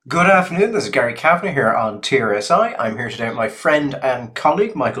Good afternoon, this is Gary Kavanagh here on TRSI. I'm here today with my friend and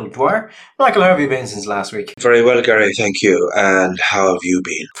colleague, Michael Dwyer. Michael, how have you been since last week? Very well, Gary, thank you. And how have you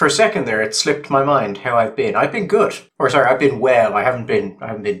been? For a second there, it slipped my mind how I've been. I've been good. Or sorry, I've been well. I haven't been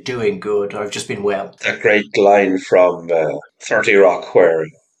doing good. I've just been well. That great line from 30 Rock where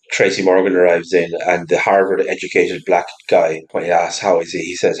Tracy Morgan arrives in and the Harvard-educated black guy, when he asks how is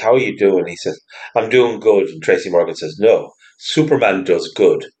he says, how are you doing? He says, I'm doing good. And Tracy Morgan says, no, Superman does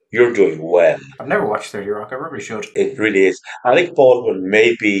good. You're doing well. I've never watched 30 Rock. I probably should. It really is. Alec Baldwin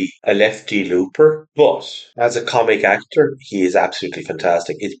may be a lefty looper, but as a comic actor, he is absolutely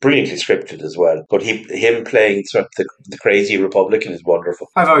fantastic. It's brilliantly scripted as well. But him playing sort of the crazy Republican is wonderful.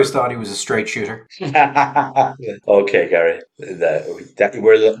 I've always thought he was a straight shooter. Okay, Gary,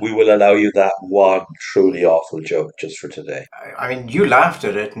 we will allow you that one truly awful joke just for today. I mean, you laughed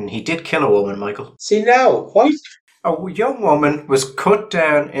at it, and he did kill a woman, Michael. See now, why? A young woman was cut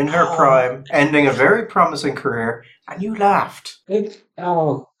down in her prime, ending a very promising career, and you laughed.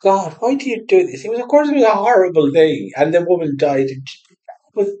 Oh God, why do you do this? Of course, it was a horrible thing, and the woman died.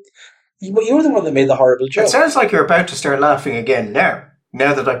 But you were the one that made the horrible joke. It sounds like you're about to start laughing again now.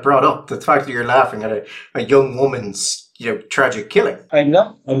 Now that I brought up the fact that you're laughing at a young woman's, tragic killing. I'm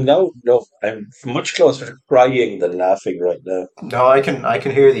much closer to crying than laughing right now. No, I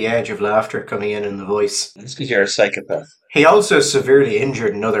can hear the edge of laughter coming in the voice. That's because you're a psychopath. He also severely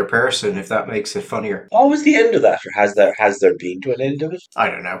injured another person, if that makes it funnier. What was the end of that, or has there been to an end of it? I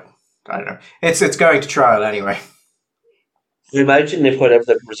don't know. It's going to trial anyway. Imagine if whatever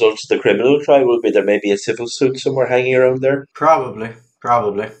the results of the criminal trial will be, there may be a civil suit somewhere hanging around there. Probably.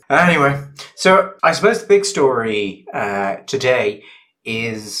 Anyway, so I suppose the big story today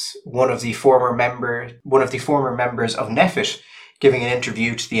is one of the former members of NPHET giving an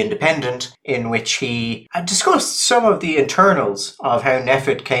interview to The Independent in which he discussed some of the internals of how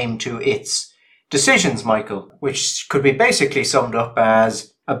NPHET came to its decisions, Michael, which could be basically summed up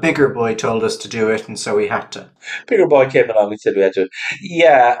as a bigger boy told us to do it, and so we had to. Bigger boy came along and said we had to.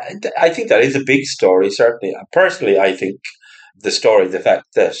 Yeah, I think that is a big story, certainly. Personally, I think the fact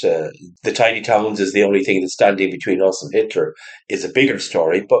that the tiny towns is the only thing that's standing between us and Hitler is a bigger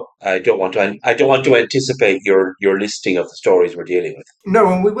story. But I don't want to anticipate your listing of the stories we're dealing with.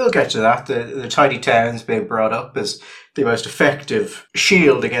 No, and we will get to that. The tiny towns being brought up as the most effective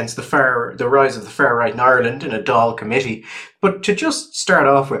shield against the rise of the far right in Ireland in a Dáil committee. But to just start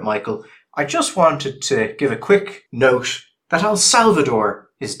off with, Michael, I just wanted to give a quick note that El Salvador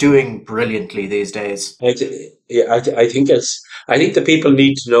is doing brilliantly these days. I think the people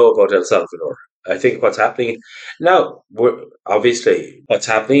need to know about El Salvador. I think what's happening now, what's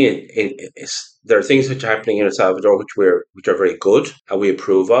happening is there are things which are happening in El Salvador which are very good and we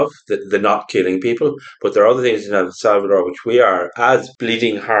approve of, the not killing people. But there are other things in El Salvador which we are, as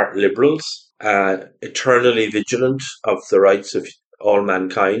bleeding heart liberals, eternally vigilant of the rights of all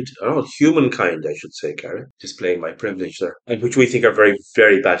mankind, or all humankind, I should say, Karen, displaying my privilege there, and which we think are very,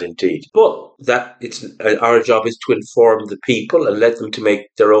 very bad indeed. But that it's our job is to inform the people and let them to make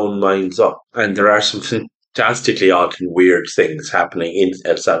their own minds up. And there are some fantastically odd and weird things happening in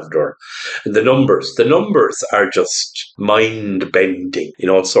El Salvador. And the numbers are just mind-bending in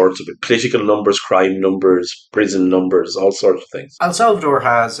all sorts of political numbers, crime numbers, prison numbers, all sorts of things. El Salvador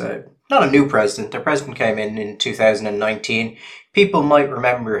has not a new president. Their president came in 2019. People might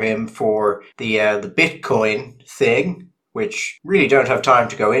remember him for the Bitcoin thing, which really don't have time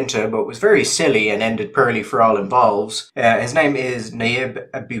to go into, but was very silly and ended poorly for all involved. His name is Nayib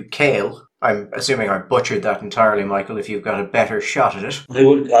Bukele. I'm assuming I butchered that entirely, Michael, if you've got a better shot at it.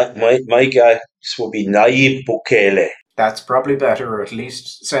 My guess would be Nayib Bukele. That's probably better, or at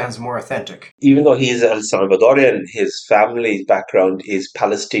least sounds more authentic. Even though he's El Salvadorian, his family's background is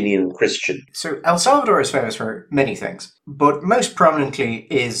Palestinian Christian. So El Salvador is famous for many things, but most prominently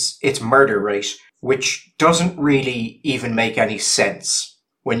is its murder rate, which doesn't really even make any sense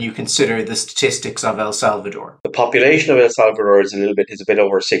when you consider the statistics of El Salvador. The population of El Salvador is a bit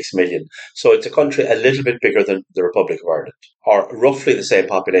over 6 million. So it's a country a little bit bigger than the Republic of Ireland, or roughly the same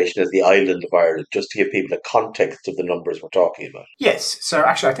population as the island of Ireland, just to give people a context of the numbers we're talking about. Yes, so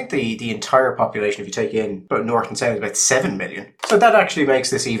actually I think the entire population, if you take in both North and South, is about 7 million. So that actually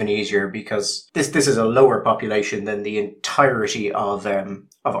makes this even easier because this is a lower population than the entirety of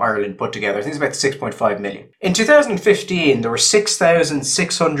Ireland put together. I think it's about 6.5 million. In 2015, there were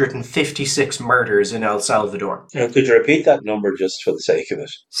 6,656 murders in El Salvador. Now, could you repeat that number just for the sake of it?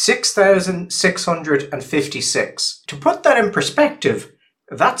 6,656. To put that in perspective,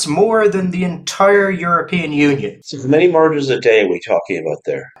 that's more than the entire European Union. So how many murders a day are we talking about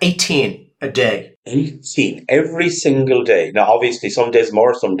there? 18 a day. 18 every single day. Now, obviously, some days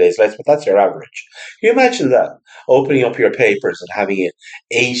more, some days less, but that's your average. Can you imagine that? Opening up your papers and having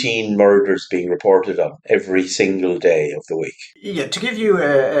 18 murders being reported on every single day of the week. Yeah, to give you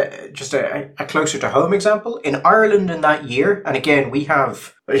just a closer to home example, in Ireland in that year, and again we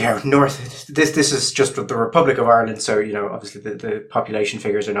have north. This is just the Republic of Ireland, so obviously the population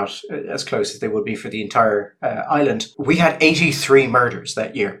figures are not as close as they would be for the entire island. We had 83 murders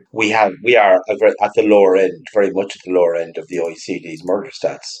that year. We are at the lower end, very much at the lower end of the OECD's murder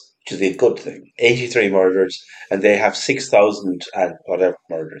stats, which is a good thing. 83 murders, and they have 6,000 and whatever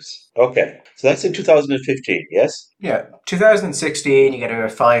murders. Okay, so that's in 2015, yes? Yeah, 2016 you get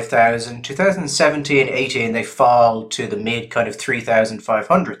about 5,000. 2017, 18 they fall to the mid kind of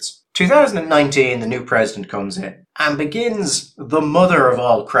 3,500s. 2019 the new president comes in and begins the mother of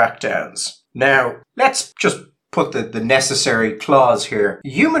all crackdowns. Now, let's just put the necessary clause here.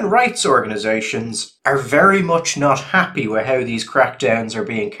 Human rights organizations are very much not happy with how these crackdowns are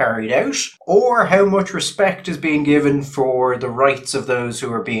being carried out or how much respect is being given for the rights of those who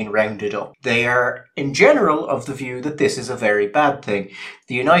are being rounded up. They are, in general, of the view that this is a very bad thing.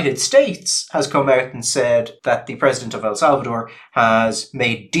 The United States has come out and said that the president of El Salvador has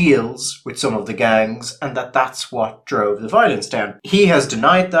made deals with some of the gangs and that that's what drove the violence down. He has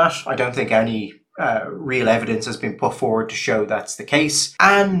denied that. I don't think any real evidence has been put forward to show that's the case.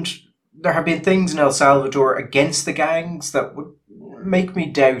 And there have been things in El Salvador against the gangs that would make me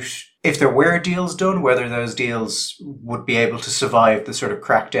doubt if there were deals done, whether those deals would be able to survive the sort of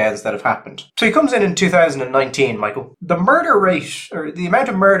crackdowns that have happened. So he comes in 2019, Michael. The murder rate, or the amount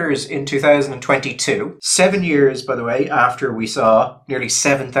of murders in 2022, 7 years, by the way, after we saw nearly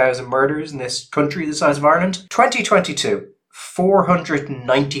 7,000 murders in this country the size of Ireland, 2022,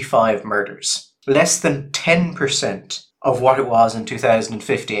 495 murders. Less than 10% of what it was in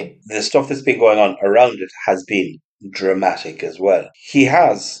 2015. The stuff that's been going on around it has been dramatic as well. He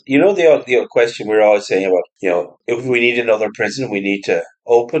has, the old question we're always saying about, if we need another prison, we need to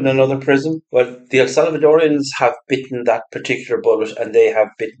open another prison. Well, the El Salvadorians have bitten that particular bullet and they have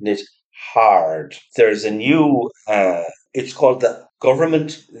bitten it hard. There's a new, it's called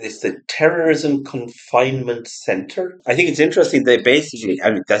it's the Terrorism Confinement Center. I think it's interesting. They basically,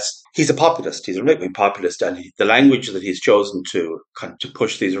 he's a populist. He's a right-wing populist, and the language that he's chosen to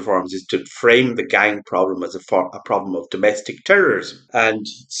push these reforms is to frame the gang problem as a problem of domestic terrorism. And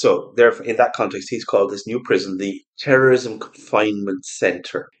so, therefore, in that context, he's called this new prison the Terrorism Confinement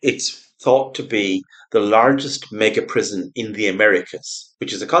Center. It's thought to be the largest mega prison in the Americas,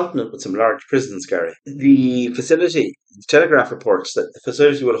 which is a continent with some large prisons, Gary. The facility, the Telegraph reports that the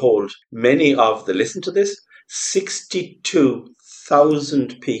facility will hold listen to this,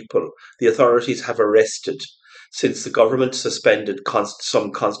 62,000 people the authorities have arrested since the government suspended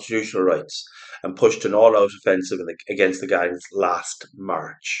some constitutional rights and pushed an all-out offensive against the gangs last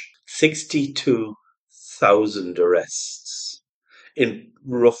March. 62,000 arrests in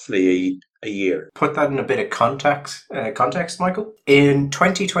roughly a year. Put that in a bit of context, Michael. In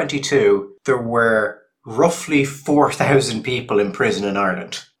 2022, there were roughly 4,000 people in prison in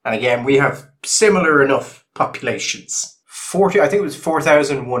Ireland. And again, we have similar enough populations. I think it was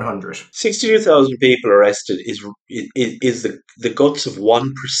 4,100. 62,000 people arrested is the guts of 1%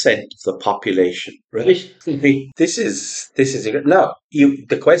 of the population, right? This is now.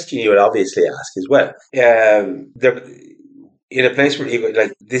 The question you would obviously ask is, well, in a place where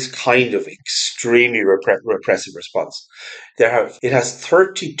this kind of extremely repressive response, it has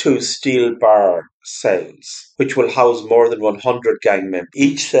 32 steel bar cells, which will house more than 100 gang members.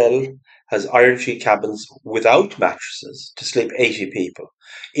 Each cell has iron sheet cabins without mattresses to sleep 80 people.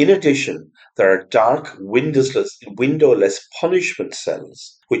 In addition, there are dark, windowless punishment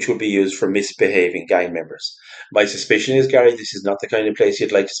cells, which will be used for misbehaving gang members. My suspicion is, Gary, this is not the kind of place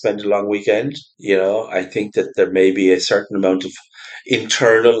you'd like to spend a long weekend. I think that there may be a certain amount of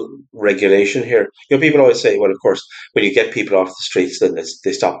internal regulation here. People always say, well, of course, when you get people off the streets, then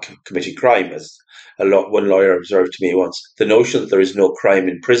they stop committing crime. As one lawyer observed to me once, the notion that there is no crime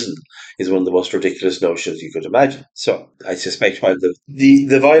in prison is one of the most ridiculous notions you could imagine. So I suspect while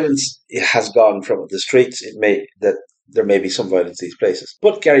the violence has gone from the streets, there may be some violence in these places.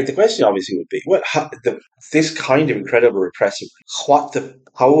 But Gary, the question obviously would be, well, this kind of incredible repressive, how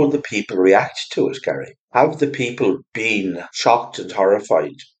will the people react to it, Gary? Have the people been shocked and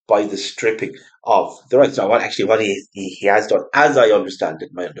horrified by the stripping of the rights? Now, what he has done, as I understand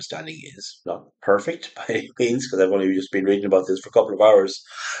it, my understanding is not perfect by any means, because I've only just been reading about this for a couple of hours,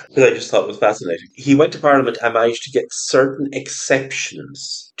 because I just thought it was fascinating. He went to Parliament and managed to get certain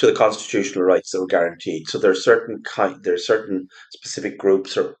exceptions to the constitutional rights that were guaranteed. So there are certain specific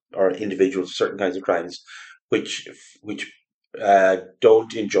groups or or individuals, certain kinds of crimes, which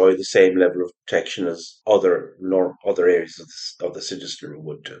don't enjoy the same level of protection as other areas of the citizenry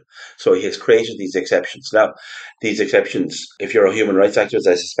would do. So he has created these exceptions. Now, these exceptions, if you're a human rights activist,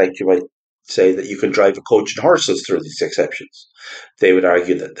 I suspect you might say that you can drive a coach and horses through these exceptions. They would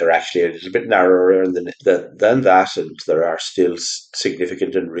argue that they're actually a little bit narrower than that, and there are still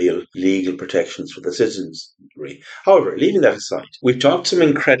significant and real legal protections for the citizenry. However, leaving that aside, we've talked some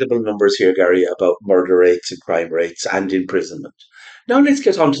incredible numbers here, Gary, about murder rates and crime rates and imprisonment. Now let's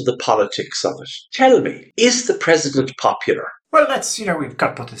get on to the politics of it. Tell me, is the president popular? Well, we've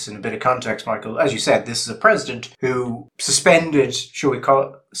got to put this in a bit of context, Michael. As you said, this is a president who suspended,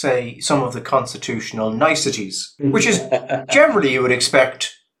 say, some of the constitutional niceties, which is generally you would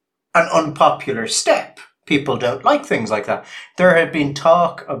expect an unpopular step. People don't like things like that. There had been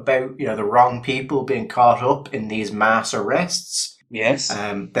talk about, the wrong people being caught up in these mass arrests. Yes.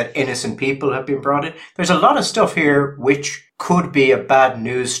 That innocent people have been brought in. There's a lot of stuff here which could be a bad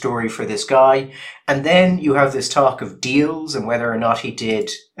news story for this guy. And then you have this talk of deals and whether or not he did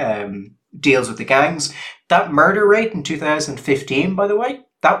deals with the gangs. That murder rate in 2015, by the way,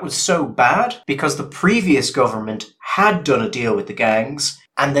 that was so bad because the previous government had done a deal with the gangs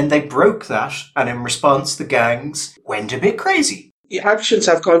and then they broke that. And in response, the gangs went a bit crazy. Actions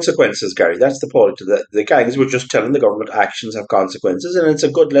have consequences, Gary. That's the point. The gangs were just telling the government actions have consequences, and it's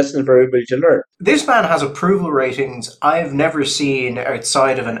a good lesson for everybody to learn. This man has approval ratings I've never seen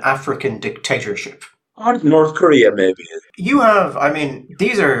outside of an African dictatorship. Or North Korea, maybe.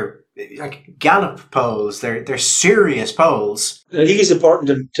 These are like Gallup polls. They're serious polls. I think it's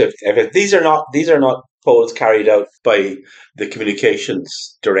important to these are not polls carried out by the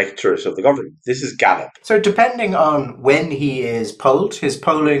communications directorate of the government. This is Gallup. So depending on when he is polled, his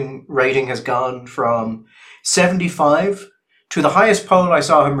polling rating has gone from 75 to the highest poll I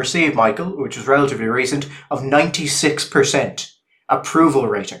saw him receive, Michael, which was relatively recent, of 96% approval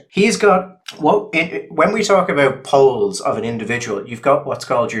rating. He's got, when we talk about polls of an individual, you've got what's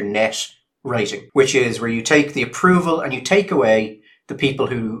called your net rating, which is where you take the approval and you take away the people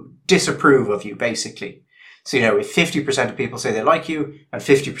who disapprove of you, basically. So, if 50% of people say they like you and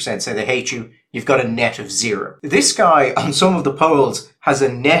 50% say they hate you, you've got a net of 0. This guy on some of the polls has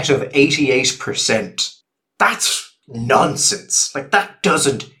a net of 88%. That's nonsense. Like, that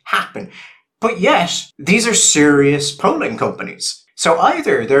doesn't happen. But yet, these are serious polling companies. So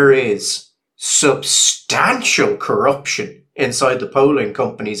either there is substantial corruption inside the polling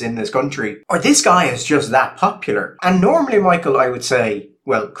companies in this country, or this guy is just that popular. And normally, Michael, I would say,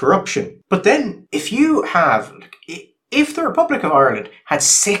 well, corruption. But then if the Republic of Ireland had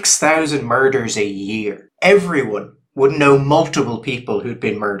 6,000 murders a year, everyone would know multiple people who'd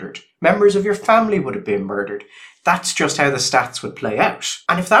been murdered. Members of your family would have been murdered. That's just how the stats would play out.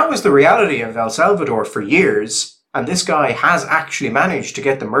 And if that was the reality of El Salvador for years, and this guy has actually managed to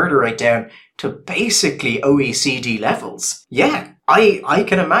get the murder rate down to basically OECD levels, I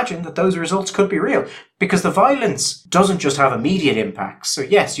can imagine that those results could be real. Because the violence doesn't just have immediate impacts. So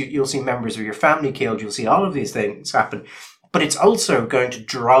yes, you'll see members of your family killed, you'll see all of these things happen. But it's also going to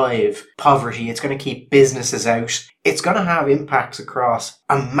drive poverty, it's going to keep businesses out, it's going to have impacts across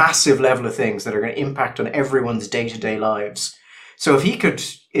a massive level of things that are going to impact on everyone's day-to-day lives. So if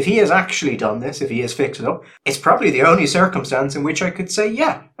he has actually done this, if he has fixed it up, it's probably the only circumstance in which I could say,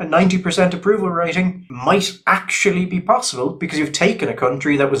 a 90% approval rating might actually be possible because you've taken a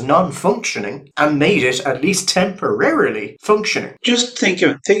country that was non-functioning and made it at least temporarily functioning. Just think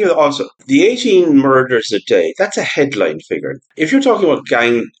of also the 18 murders a day. That's a headline figure. If you're talking about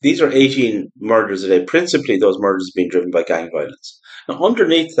these are 18 murders a day. Principally, those murders being driven by gang violence. Now,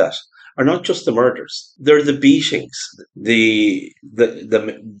 underneath that are not just the murders. They're the beatings, the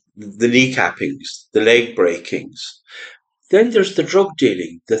kneecappings, the leg breakings. Then there's the drug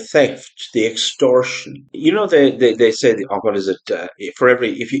dealing, the theft, the extortion. They say, what is it? For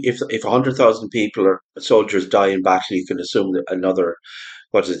if 100,000 people or soldiers die in battle, you can assume that another,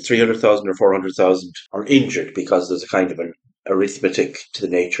 300,000 or 400,000 are injured because there's a kind of an arithmetic to the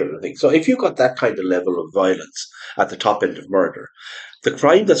nature of the thing. So if you've got that kind of level of violence at the top end of murder, the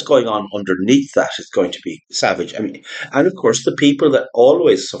crime that's going on underneath that is going to be savage. And of course, the people that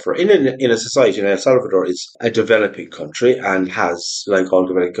always suffer in a society, in El Salvador is a developing country and has, like all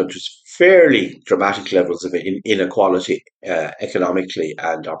developing countries, fairly dramatic levels of inequality economically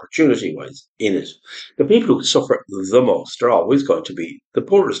and opportunity-wise in it. The people who suffer the most are always going to be the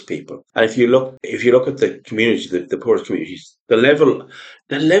poorest people. And if you look at the community, the poorest communities, the level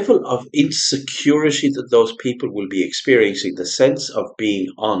of insecurity that those people will be experiencing, the sense of being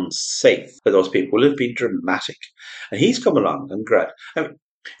unsafe for those people will have been dramatic. And he's come along and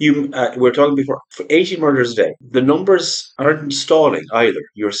We were talking before, for 80 murders a day. The numbers aren't stalling either.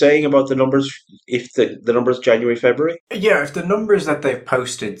 You're saying about the numbers, if the numbers January, February? Yeah, if the numbers that they've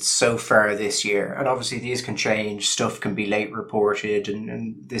posted so far this year, and obviously these can change, stuff can be late reported,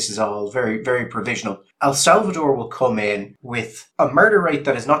 and this is all very, very provisional. El Salvador will come in with a murder rate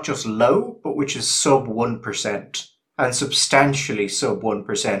that is not just low, but which is sub 1%, and substantially sub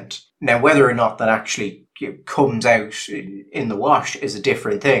 1%. Now, whether or not that actually comes out in the wash is a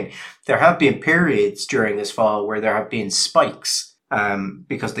different thing. There have been periods during this fall where there have been spikes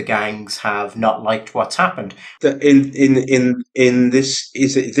because the gangs have not liked what's happened. In this,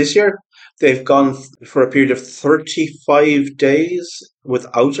 is it this year? They've gone for a period of 35 days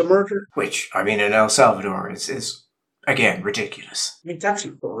without a murder. Which, I mean, in El Salvador is again, ridiculous. I mean, that's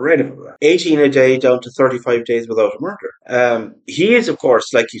incredible. 18 a day down to 35 days without a murder. He is, of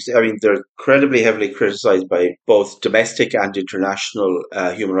course, like you say, I mean, they're incredibly heavily criticized by both domestic and international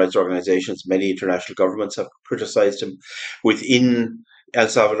human rights organizations. Many international governments have criticized him. Within El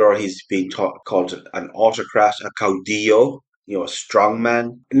Salvador, he's being called an autocrat, a caudillo, a strong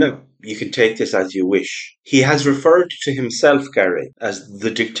man. No, you can take this as you wish. He has referred to himself, Gary, as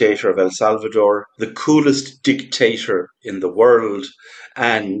the dictator of El Salvador, the coolest dictator in the world,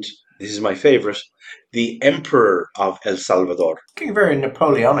 and, this is my favorite, the emperor of El Salvador. Getting very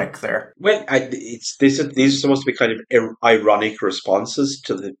Napoleonic there. Well, these are supposed to be kind of ironic responses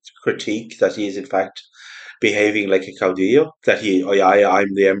to the critique that he is, in fact, behaving like a caudillo, that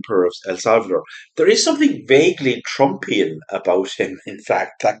I'm the emperor of El Salvador. There is something vaguely Trumpian about him, in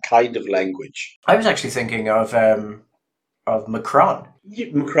fact, that kind of language. I was actually thinking of Macron.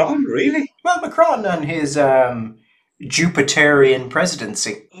 Macron, really? Well, Macron and his Jupiterian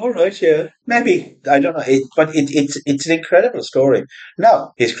presidency. All right, yeah. Maybe. I don't know. It's an incredible story.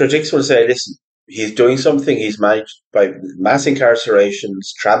 Now, his critics will say, listen, he's doing something. He's managed by mass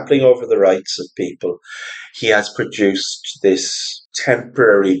incarcerations, trampling over the rights of people. He has produced this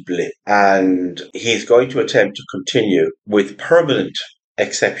temporary blip, and he's going to attempt to continue with permanent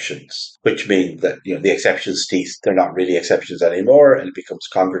exceptions, which mean that the exceptions cease. They're not really exceptions anymore, and it becomes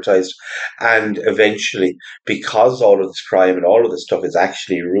concretized. And eventually, because all of this crime and all of this stuff is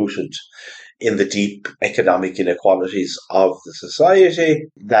actually rooted in the deep economic inequalities of the society,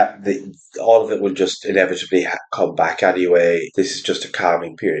 that all of it will just inevitably come back anyway. This is just a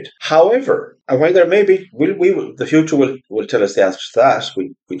calming period. However, and while there may be, the future will tell us the answer to that.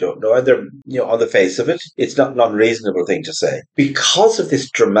 We don't know. And on the face of it, it's not an unreasonable thing to say. Because of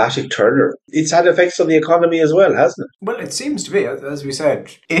this dramatic turnaround, it's had effects on the economy as well, hasn't it? Well, it seems to be, as we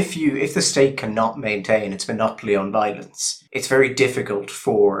said, if the state cannot maintain its monopoly on violence, it's very difficult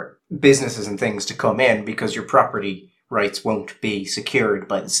for businesses and things to come in because your property rights won't be secured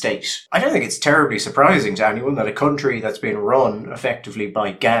by the state. I don't think it's terribly surprising to anyone that a country that's been run effectively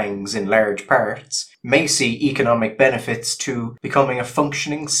by gangs in large parts may see economic benefits to becoming a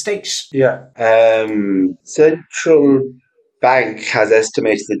functioning state. Yeah. Central Bank has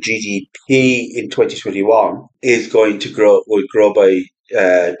estimated the GDP in 2021 will grow by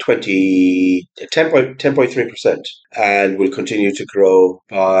 10.3%, and will continue to grow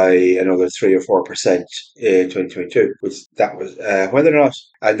by another 3 or 4% in 2022. That was whether or not,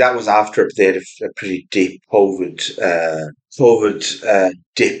 and that was after they had a pretty deep COVID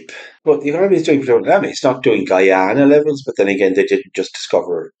dip. But the economy is doing pretty well. It's not doing Guyana levels, but then again, they didn't just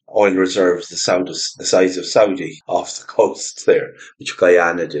discover oil reserves the size of Saudi off the coast there, which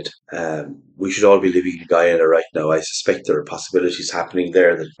Guyana did. We should all be living in Guyana right now. I suspect there are possibilities happening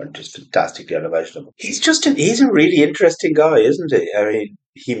there that are just fantastically unimaginable. He's a really interesting guy, isn't he? I mean,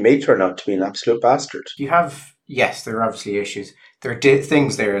 he may turn out to be an absolute bastard. Yes, there are obviously issues. There are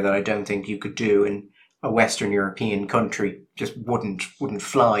things there that I don't think you could do in a Western European country. Just wouldn't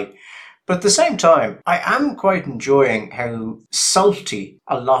fly. But at the same time, I am quite enjoying how salty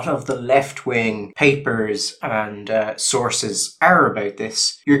a lot of the left-wing papers and sources are about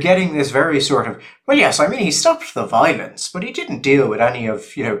this. You're getting this very sort of, well, yes, I mean, he stopped the violence, but he didn't deal with any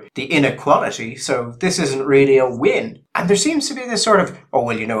of, the inequality, so this isn't really a win. And there seems to be this sort of, oh,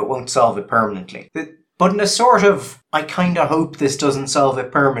 well, it won't solve it permanently. But in a sort of, I kind of hope this doesn't solve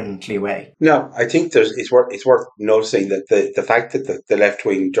it permanently way. No, I think it's worth noticing that the fact that the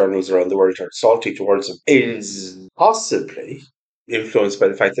left-wing journals around the world are salty towards him is possibly influenced by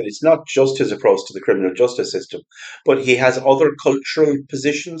the fact that it's not just his approach to the criminal justice system, but he has other cultural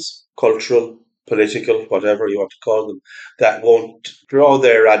political, whatever you want to call them, that won't draw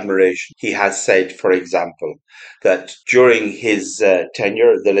their admiration. He has said, for example, that during his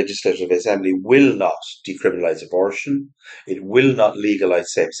tenure, the Legislative Assembly will not decriminalise abortion, it will not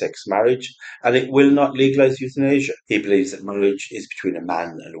legalise same-sex marriage, and it will not legalise euthanasia. He believes that marriage is between a man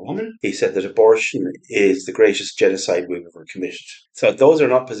and a woman. He said that abortion is the greatest genocide we've ever committed. So those are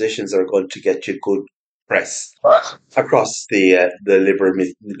not positions that are going to get you good press across the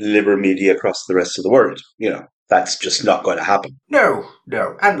liberal media across the rest of the world. That's just not going to happen. No.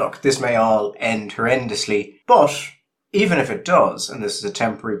 And look, this may all end horrendously, but even if it does, and this is a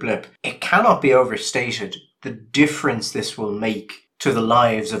temporary blip, it cannot be overstated the difference this will make to the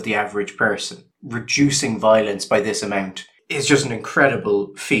lives of the average person. Reducing violence by this amount is just an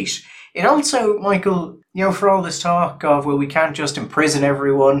incredible feat. It also, Michael, for all this talk of, well, we can't just imprison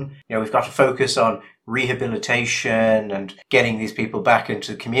everyone, we've got to focus on rehabilitation and getting these people back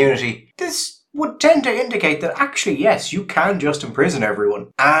into the community. This would tend to indicate that actually, yes, you can just imprison everyone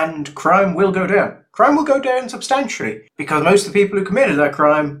and crime will go down. Crime will go down substantially because most of the people who committed that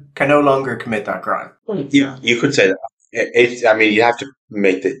crime can no longer commit that crime. Yeah, you could say that. You have to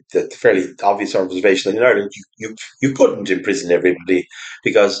make the fairly obvious observation that in Ireland you couldn't imprison everybody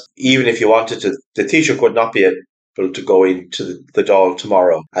because even if you wanted to, the Taoiseach would not be able to go into the Dáil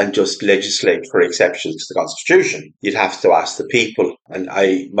tomorrow and just legislate for exceptions to the Constitution. You'd have to ask the people. And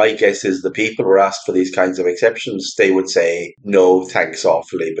my guess is the people were asked for these kinds of exceptions. They would say, no, thanks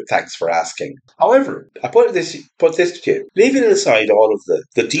awfully, but thanks for asking. However, I put this to you. Leaving aside all of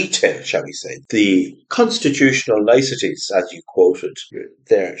the detail, shall we say, the constitutional niceties, as you quoted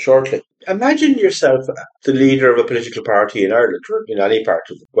there shortly, imagine yourself the leader of a political party in Ireland or in any part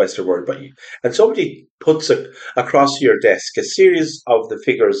of the Western world, and somebody puts across your desk a series of the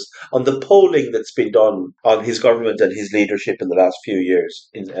figures on the polling that's been done on his government and his leadership in the last few years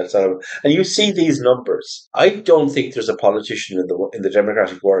in El Salvador, and you see these numbers. I don't think there's a politician in the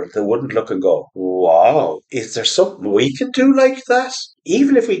democratic world that wouldn't look and go, wow, is there something we can do like that?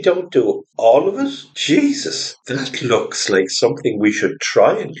 Even if we don't do all of it, Jesus, that looks like something we should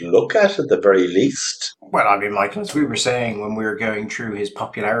try and look at the very least. Well, Michael, as we were saying when we were going through his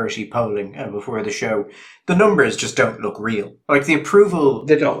popularity polling before the show, the numbers just don't look real. Like the approval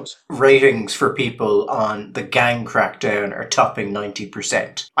They don't. ratings for people on the gang crackdown are topping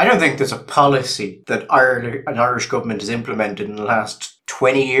 90%. I don't think there's a policy that an Irish government has implemented in the last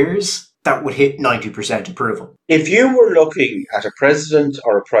 20 years that would hit 90% approval. If you were looking at a president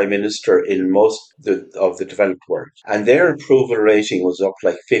or a prime minister in most of the developed world, and their approval rating was up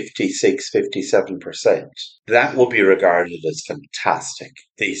like 56, 57%, that would be regarded as fantastic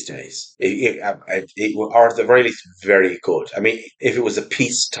these days. Or at the very least, very good. If it was a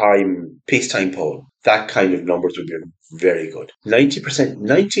peacetime poll, that kind of numbers would be very good. 90%,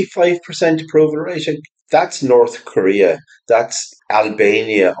 95% approval rating. That's North Korea. That's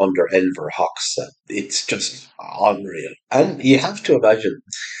Albania under Enver Hoxha. It's just unreal. And you have to imagine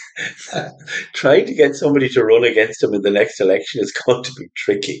trying to get somebody to run against him in the next election is going to be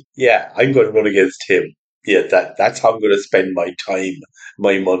tricky. Yeah, I'm going to run against him. Yeah, that's how I'm going to spend my time,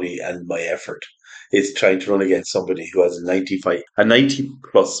 my money, and my effort. Is trying to run against somebody who has a 90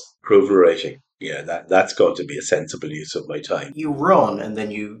 plus approval rating. Yeah, that's going to be a sensible use of my time. You run and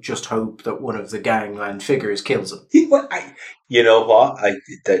then you just hope that one of the gangland figures kills him. You know what?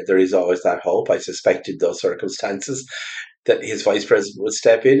 There is always that hope. I suspected those circumstances that his vice president would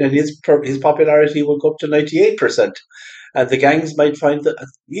step in and his popularity would go up to 98%. And the gangs might find that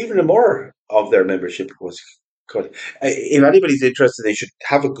even more of their membership was cut. If anybody's interested, they should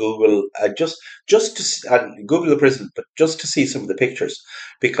have a Google just to Google the prison, but just to see some of the pictures,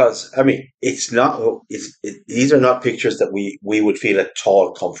 because these are not pictures that we would feel at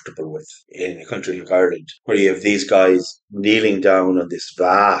all comfortable with in a country like Ireland, where you have these guys kneeling down on this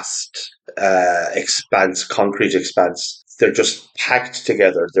vast concrete expanse. They're just packed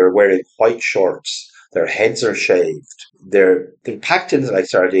together. They're wearing white shorts. Their heads are shaved. They're packed into like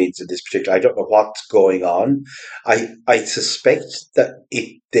sardines in this particular. I don't know what's going on. I suspect that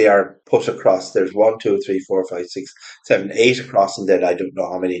they are put across. There's 1, 2, 3, 4, 5, 6, 7, 8 across, and then I don't know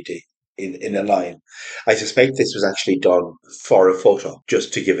how many in a line. I suspect this was actually done for a photo,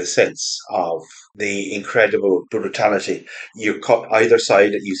 just to give a sense of the incredible brutality. You cut either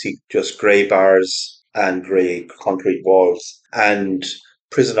side, you see just grey bars and grey concrete walls, and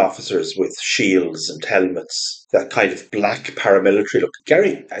prison officers with shields and helmets, that kind of black paramilitary look.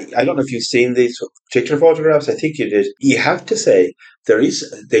 Gary, I don't know if you've seen these particular photographs. I think you did. You have to say,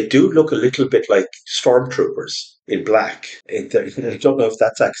 they do look a little bit like stormtroopers in black. I don't know if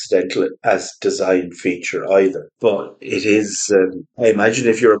that's accidental as design feature either, but it is. I imagine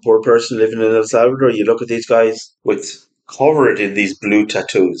if you're a poor person living in El Salvador, you look at these guys with covered in these blue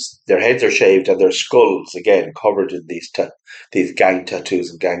tattoos. Their heads are shaved and their skulls again covered in these gang tattoos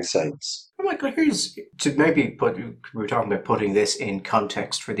and gang signs. Oh my God, here's to maybe put. We were talking about putting this in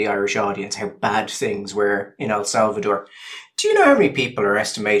context for the Irish audience, how bad things were in El Salvador. Do you know how many people are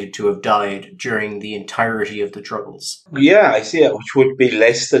estimated to have died during the entirety of the Troubles? Yeah, I see it, which would be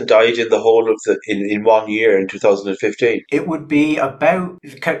less than died in the whole of in 1 year in 2015. It would be about,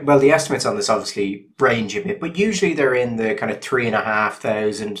 well, the estimates on this obviously range a bit, but usually they're in the kind of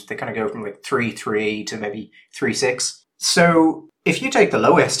 3,500. They kind of go from like 3.3 to maybe 3.6. So if you take the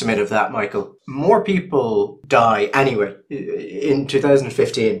low estimate of that, Michael, more people die anyway. In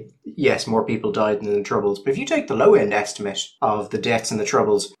 2015, yes, more people died in the Troubles. But if you take the low end estimate of the deaths in the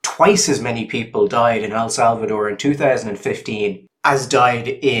Troubles, twice as many people died in El Salvador in 2015 as died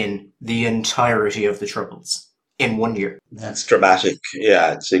in the entirety of the Troubles in 1 year. That's dramatic.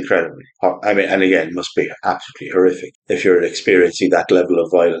 Yeah, it's incredibly. I mean, and again, it must be absolutely horrific if you're experiencing that level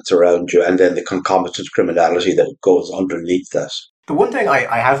of violence around you, and then the concomitant criminality that goes underneath that. The one thing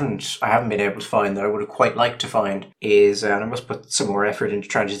I haven't been able to find that I would have quite liked to find is, and I must put some more effort into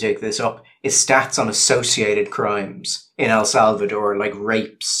trying to dig this up, is stats on associated crimes in El Salvador, like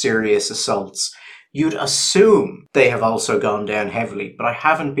rapes, serious assaults. You'd assume they have also gone down heavily, but I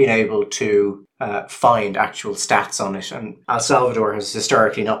haven't been able to find actual stats on it. And El Salvador has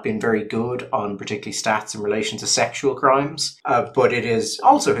historically not been very good on particularly stats in relation to sexual crimes, but it has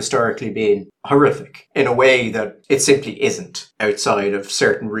also historically been horrific in a way that it simply isn't outside of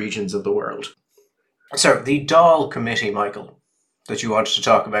certain regions of the world. So the Dáil Committee, Michael, that you wanted to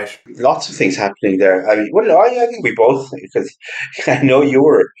talk about. Lots of things happening there. I mean, well, I think we both, because I know you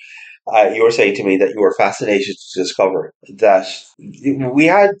were saying to me that you were fascinated to discover that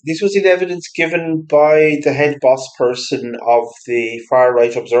this was in evidence given by the head boss person of the Far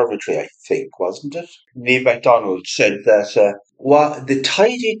Right Observatory, I think, wasn't it? Niamh MacDonald said that the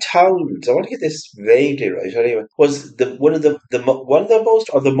Tidy Towns, I want to get this vaguely right anyway, was one of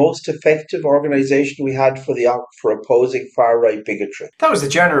the most effective organisation we had for opposing far right bigotry. That was the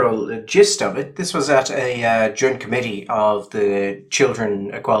general gist of it. This was at a joint committee of the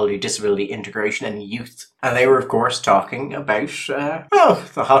Children, Equality, Disability, Integration and Youth. And they were, of course, talking about,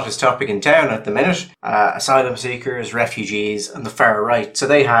 the hottest topic in town at the minute, asylum seekers, refugees, and the far right. So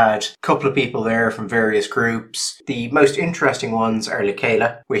they had a couple of people there from various groups. The most interesting ones are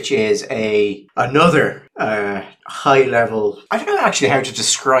Lekela, which is another high level, I don't know actually how to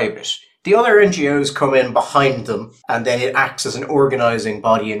describe it. The other NGOs come in behind them, and then it acts as an organising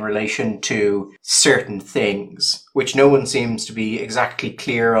body in relation to certain things, which no one seems to be exactly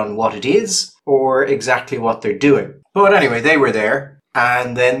clear on what it is or exactly what they're doing. But anyway, they were there.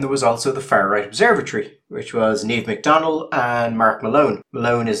 And then there was also the Far Right Observatory, which was Niamh MacDonald and Mark Malone.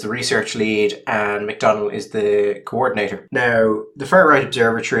 Malone is the research lead and MacDonald is the coordinator. Now, the Far Right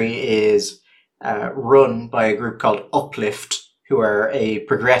Observatory is run by a group called Uplift, who are a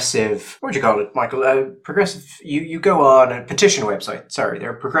progressive, what would you call it, Michael? Progressive, you go on a petition website. Sorry,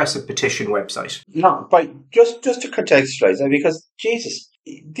 they're a progressive petition website. No, but just to contextualise that, because, Jesus,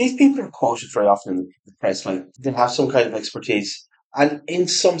 these people are quoted very often in the press, like they have some kind of expertise. And in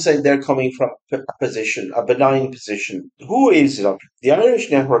some sense, they're coming from a benign position. Who is it? The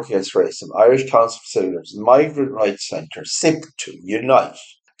Irish Network Against Racism, Irish Council for Citizens, Migrant Rights Centre, SIPTU, Unite,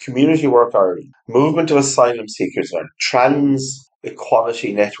 Community Work Ireland, Movement of Asylum Seekers Ireland, Trans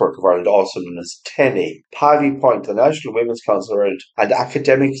Equality Network of Ireland, also known as TENI, Paddy Point, the National Women's Council of Ireland, and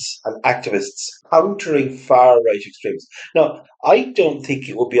academics and activists countering far-right extremism. Now, I don't think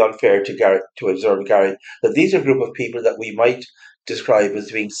it would be unfair to observe, Gary, that these are a group of people that we might describe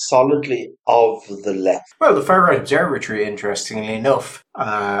as being solidly of the left. Well, the Far Right Observatory, interestingly enough,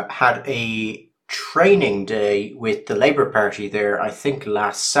 had a training day with the Labour Party there, I think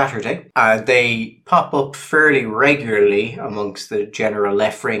last Saturday. They pop up fairly regularly amongst the general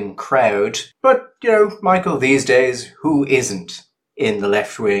left-wing crowd. But, Michael, these days, who isn't in the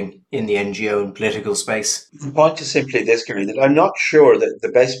left wing, in the NGO and political space? The point is simply this, Gary, that I'm not sure that the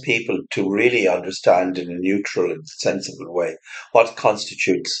best people to really understand in a neutral and sensible way what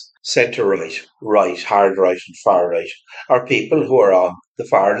constitutes centre right, hard right, and far right are people who are on the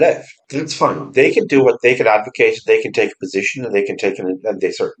far left. That's fine. They can do what they can advocate, they can take a position, and they can take an, and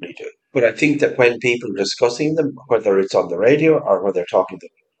they certainly do. But I think that when people are discussing them, whether it's on the radio or when they're talking to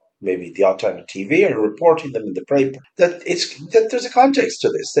maybe the odd time on TV or reporting them in the paper, that there's a context to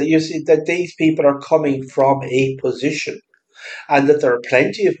this. That you see that these people are coming from a position, and that there are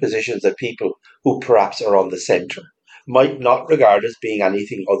plenty of positions that people who perhaps are on the centre might not regard as being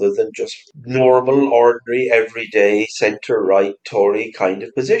anything other than just normal, ordinary, everyday, centre right Tory kind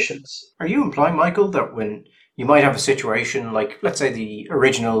of positions. Are you implying, Michael, that when you might have a situation like, let's say, the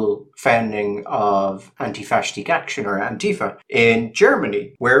original founding of Anti-Fascist Action, or Antifa, in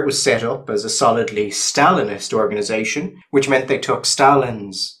Germany, where it was set up as a solidly Stalinist organization, which meant they took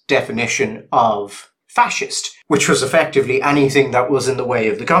Stalin's definition of fascist, which was effectively anything that was in the way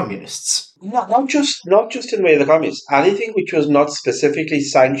of the communists? Not just in the way of the communists, anything which was not specifically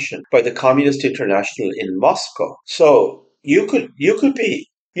sanctioned by the Communist International in Moscow. So you could be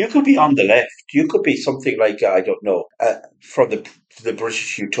on the left. You could be something like I don't know, from the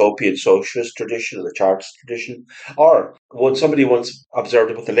British utopian socialist tradition or the Chartist tradition, or what somebody once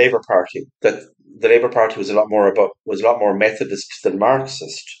observed about the Labour Party, that the Labour Party was a lot more Methodist than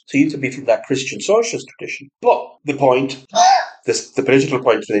Marxist. So you could be from that Christian socialist tradition. But the political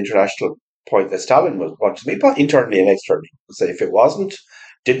point for the international point that Stalin wanted to make, internally and externally, say if it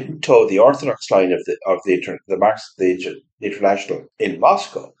didn't toe the orthodox line of the international in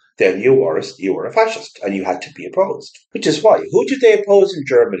Moscow, then you were a fascist and you had to be opposed. Which is why, who did they oppose in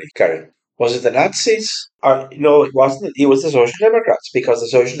Germany, Gary? Was it the Nazis? No, it wasn't. It was the Social Democrats, because the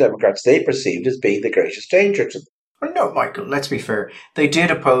Social Democrats they perceived as being the greatest danger to them. Well, no, Michael, let's be fair. They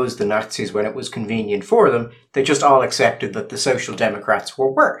did oppose the Nazis when it was convenient for them. They just all accepted that the Social Democrats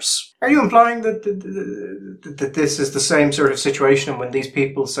were worse. Are you implying that this is the same sort of situation, and when these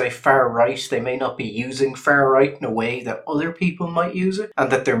people say far right, they may not be using far right in a way that other people might use it,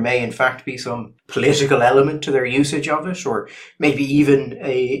 and that there may in fact be some political element to their usage of it, or maybe even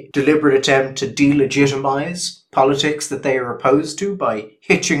a deliberate attempt to delegitimize politics that they are opposed to by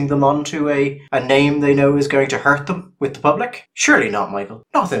hitching them onto a name they know is going to hurt them with the public? Surely not, Michael.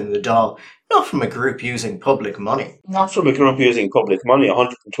 Nothing in the doll. Not from a group using public money. Not from a group using public money,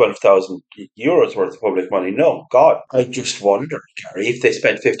 112,000 euros worth of public money. No, God. I just wonder, Gary, if they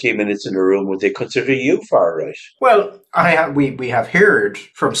spent 15 minutes in a room, would they consider you far right? Well, we have heard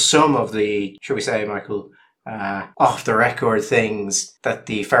from some of the, shall we say, Michael, off the record things that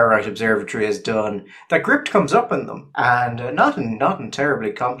the Far Right Observatory has done that Gript comes up in them, and not in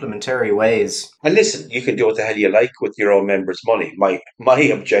terribly complimentary ways. And listen, you can do what the hell you like with your own members' money. My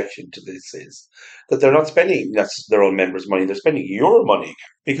objection to this is that they're not spending their own members' money; they're spending your money,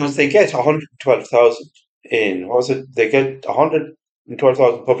 because they get 112,000 in. What was it? They get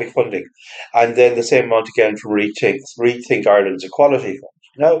 112,000 public funding, and then the same amount again from Rethink Ireland's Equality Fund.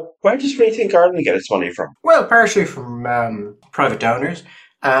 Now, where does Rethink Ireland get its money from? Well, partially from private donors,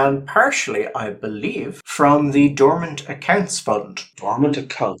 and partially, I believe, from the Dormant Accounts Fund. Dormant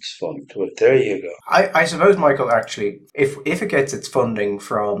Accounts Fund. Well, there you go. I suppose, Michael, actually, if it gets its funding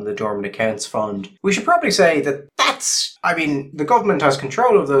from the Dormant Accounts Fund, we should probably say that the government has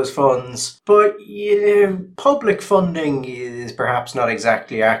control of those funds, but public funding is perhaps not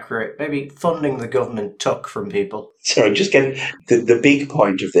exactly accurate. Maybe funding the government took from people. So I'm just getting the big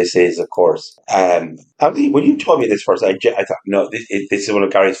point of this is, of course, when you told me this first, I thought, no, this is one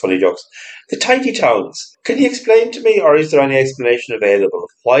of Gary's funny jokes. The tidy towns. Can you explain to me, or is there any explanation available of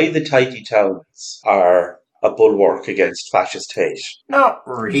why the tidy towns are a bulwark against fascist hate? Not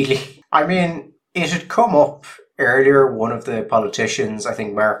really. I mean, it had come up earlier. One of the politicians, I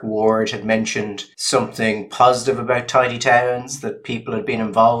think Mark Ward, had mentioned something positive about tidy towns, that people had been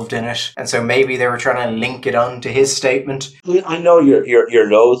involved in it, and so maybe they were trying to link it on to his statement. I know you're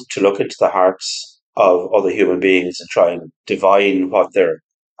loath to look into the hearts of other human beings and try and divine what their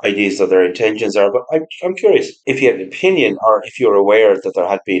ideas or their intentions are, but I'm curious if you have an opinion, or if you're aware that there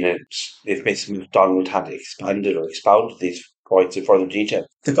had been if Mr. MacDonald had expanded or expounded these points in further detail.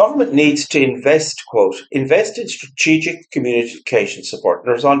 The government needs to invest in strategic communication support.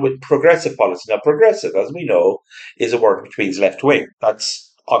 And there's on with progressive policy. Now, progressive, as we know, is a word which means left wing.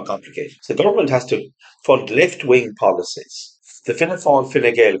 That's uncomplicated. So the government has to fund left wing policies. The Fianna Fáil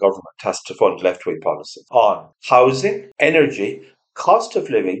Fine Gael government has to fund left wing policies on housing, energy, cost of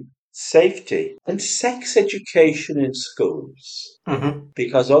living, safety, and sex education in schools. Mm-hmm.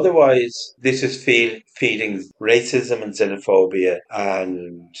 Because otherwise, this is feeding racism and xenophobia,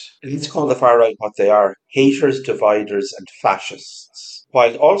 and let's call the far right what they are: haters, dividers, and fascists.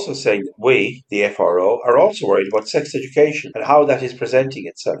 while also saying that we, the FRO, are also worried about sex education and how that is presenting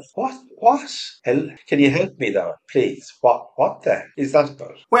itself. What? Can you help me there, please? What the is that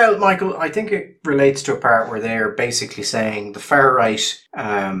about? Well, Michael, I think it relates to a part where they're basically saying the far right,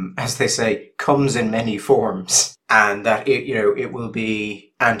 as they say, comes in many forms, and that it will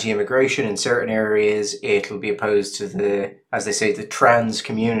be anti-immigration in certain areas. It'll be opposed to as they say, the trans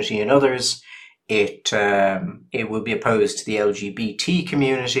community in others. It will be opposed to the LGBT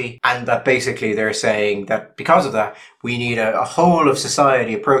community, and that basically they're saying that because of that, we need a whole of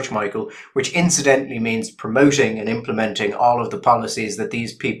society approach, Michael, which incidentally means promoting and implementing all of the policies that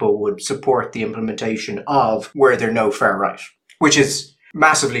these people would support the implementation of were there no far right, which is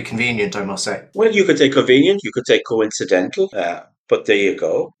massively convenient, I must say. Well, you could say convenient, you could say coincidental. But there you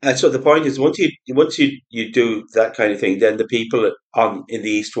go. And so the point is, once you do that kind of thing, then the people in the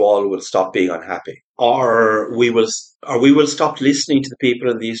East Wall will stop being unhappy, or we will stop listening to the people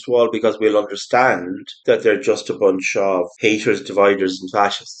in the East Wall because we'll understand that they're just a bunch of haters, dividers, and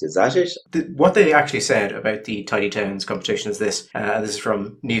fascists. Is that it? What they actually said about the Tidy Towns competition is this. This is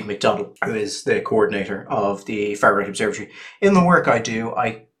from Niamh McDonald, who is the coordinator of the Far Right Observatory. In the work I do,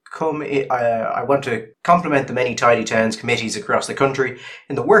 I want to compliment the many Tidy Towns committees across the country.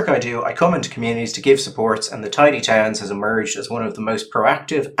 In the work I do, I come into communities to give supports, and the Tidy Towns has emerged as one of the most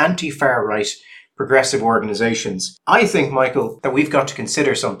proactive, anti-far right, progressive organisations. I think, Michael, that we've got to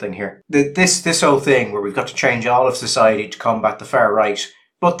consider something here. This whole thing where we've got to change all of society to combat the far right,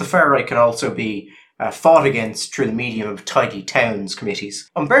 but the far right can also be fought against through the medium of Tidy Towns committees.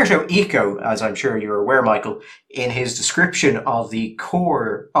 Umberto Eco, as I'm sure you're aware, Michael, in his description of the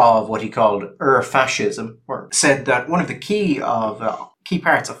core of what he called fascism, said that one of the key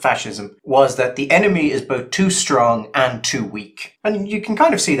parts of fascism was that the enemy is both too strong and too weak. And you can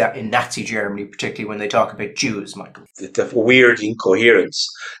kind of see that in Nazi Germany, particularly when they talk about Jews, Michael. The weird incoherence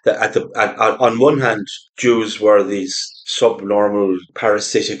that on one hand, Jews were these subnormal,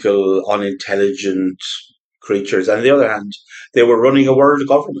 parasitical, unintelligent creatures, and on the other hand, they were running a world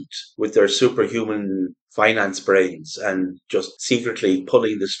government with their superhuman finance brains and just secretly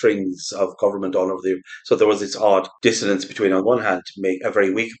pulling the strings of government all over so there was this odd dissonance between, on one hand, to make a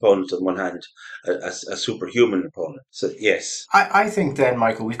very weak opponent, on one hand, a superhuman opponent. So yes, I think then,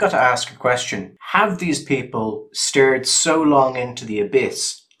 Michael, we've got to ask a question: have these people stared so long into the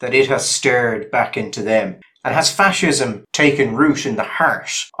abyss that it has stared back into them? And has fascism taken root in the heart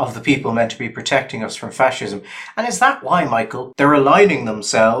of the people meant to be protecting us from fascism? And is that why, Michael, they're aligning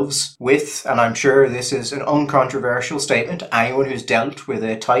themselves with, and I'm sure this is an uncontroversial statement to anyone who's dealt with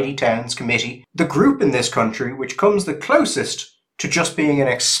a Tidy Towns committee, the group in this country which comes the closest to just being an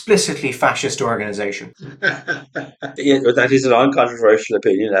explicitly fascist organisation? Yeah, that is an uncontroversial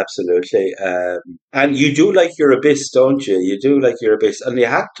opinion, absolutely. And you do like your abyss, don't you? You do like your abyss. And you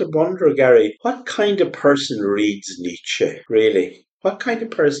have to wonder, Gary, what kind of person reads Nietzsche, really? What kind of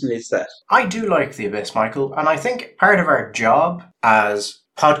person is that? I do like the abyss, Michael, and I think part of our job as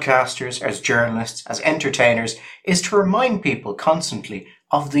podcasters, as journalists, as entertainers, is to remind people constantly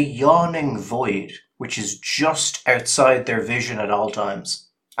of the yawning void which is just outside their vision at all times,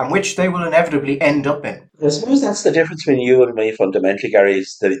 and which they will inevitably end up in. I suppose that's the difference between you and me, fundamentally, Gary,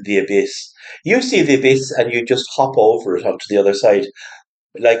 is the abyss. You see the abyss and you just hop over it onto the other side,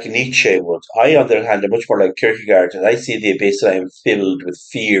 like Nietzsche would. I, on the other hand, am much more like Kierkegaard, and I see the abyss and I am filled with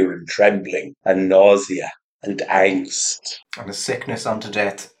fear and trembling and nausea and angst. And a sickness unto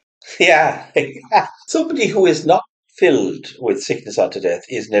death. Yeah. Somebody who is not filled with sickness unto death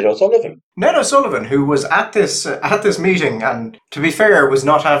is Ned O'Sullivan. Ned O'Sullivan, who was at this meeting, and to be fair, was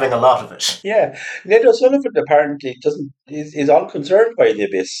not having a lot of it. Yeah, Ned O'Sullivan apparently is unconcerned by the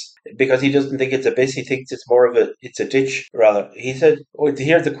abyss because he doesn't think it's a abyss. He thinks it's a ditch rather. He said,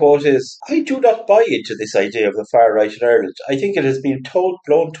 here the quote is, "I do not buy into this idea of the far right in Ireland. I think it has been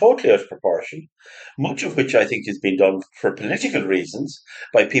blown totally out of proportion, much of which I think has been done for political reasons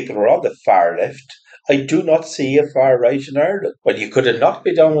by people who are on the far left. I do not see a far right in Ireland." Well, you could have knocked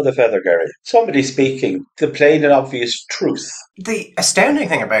me down with a feather, Gary. Somebody speaking the plain and obvious truth. The astounding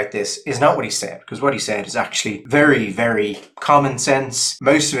thing about this is not what he said, because what he said is actually very, very common sense.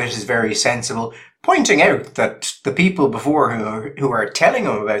 Most of it is very sensible, pointing out that the people before who are telling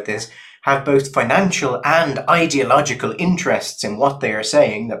him about this have both financial and ideological interests in what they are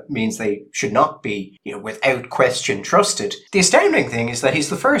saying. That means they should not be, without question trusted. The astounding thing is that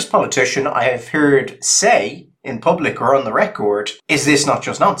he's the first politician I have heard say in public or on the record, is this not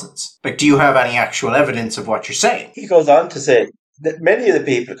just nonsense? Like, do you have any actual evidence of what you're saying? He goes on to say, many of the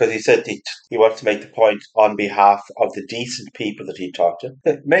people, because he said he wants to make the point on behalf of the decent people that he talked to,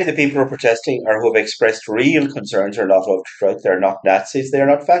 that many of the people who are protesting or who have expressed real concerns are not allowed to strike. They're not Nazis. They're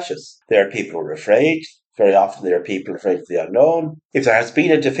not fascists. They are people who are afraid. Very often there are people afraid of the unknown. If there has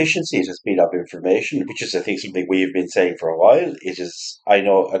been a deficiency, it has been of information, which is, I think, something we've been saying for a while. It is, I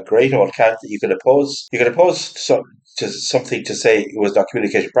know, a great old cant that you can oppose. You can oppose to something to say it was not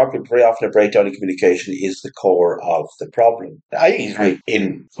communication properly. Very often a breakdown in communication is the core of the problem. I think he's right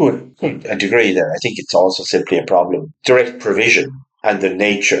in a degree there. I think it's also simply a problem. Direct provision and the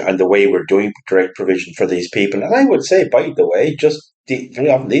nature and the way we're doing direct provision for these people. And I would say, by the way, very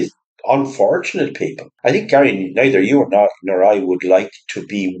often these unfortunate people. I think, Gary, neither you nor I would like to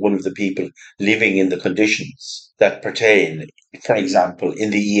be one of the people living in the conditions that pertain, for example, in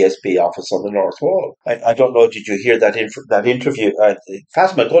the ESB office on the North Wall. I don't know, did you hear that interview?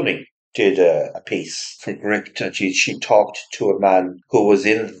 Phasma Gunning did a piece for Gript, and she talked to a man who was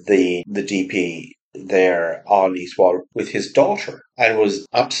in the DP there on East Wall with his daughter and was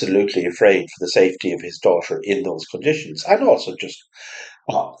absolutely afraid for the safety of his daughter in those conditions. And also just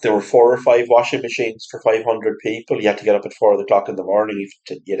there were 4 or 5 washing machines for 500 people. You had to get up at 4 o'clock in the morning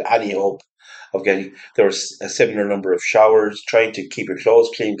if you had any hope of getting. There was a similar number of showers, trying to keep your clothes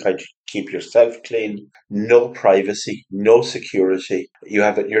clean, trying to keep yourself clean. No privacy, no security.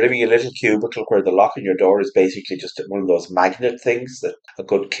 You're living in a little cubicle where the lock on your door is basically just one of those magnet things that a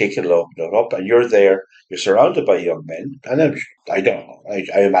good kick will open it up, and you're there. You're surrounded by young men, and I don't know.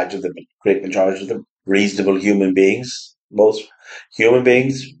 I imagine the great majority of them reasonable human beings. Most human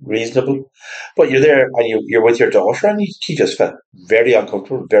beings reasonable, but you're there and you're with your daughter, and he just felt very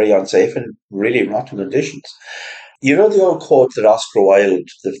uncomfortable, very unsafe, and really rotten conditions. You know the old quote that Oscar Wilde,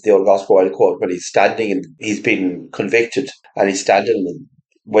 the old Oscar Wilde quote, when he's standing and he's been convicted and he's standing and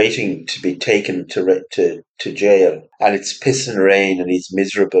waiting to be taken to jail, and it's pissing rain and he's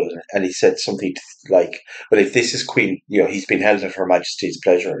miserable, and he said something like, well, if this is Queen, he's been held at Her Majesty's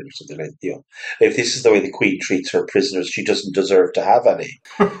pleasure, or something like, if this is the way the Queen treats her prisoners, she doesn't deserve to have any.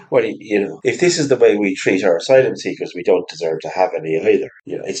 Well, if this is the way we treat our asylum seekers, we don't deserve to have any either.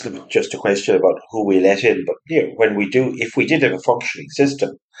 It's not just a question about who we let in, but if we did have a functioning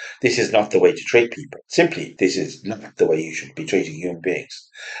system, this is not the way to treat people. Simply, this is not the way you should be treating human beings.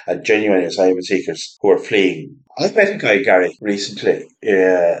 And genuine asylum seekers who are fleeing. I met a guy, Gary, recently,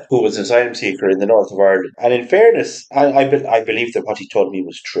 who was an asylum seeker in the north of Ireland. And in fairness, I believe that what he told me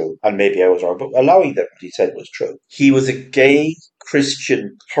was true. And maybe I was wrong, but allowing that what he said was true. He was a gay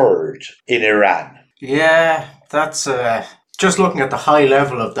Christian Kurd in Iran. Yeah, that's just looking at the high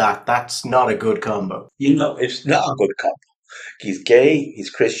level of that's not a good combo. It's not a good combo. He's gay, he's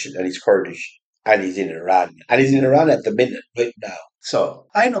Christian, and he's Kurdish, and he's in Iran. And he's in Iran at the minute, right now. So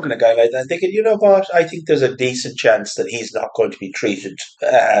I'm looking at a guy like that thinking, you know what, I think there's a decent chance that he's not going to be treated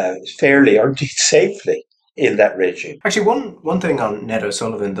fairly or indeed safely in that regime. Actually, one thing on Ned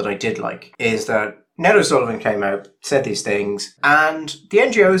O'Sullivan that I did like is that Ned O'Sullivan came out, said these things, and the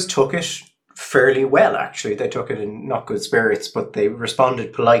NGOs took it fairly well, actually. They took it in not good spirits, but they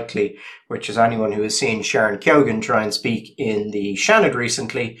responded politely, which, as anyone who has seen Sharon Keoghan try and speak in the Seanad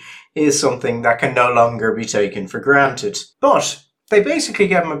recently, is something that can no longer be taken for granted. But they basically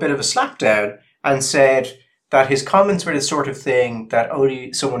gave him a bit of a slapdown and said that his comments were the sort of thing that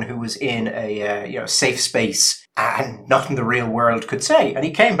only someone who was in a safe space and not in the real world could say. And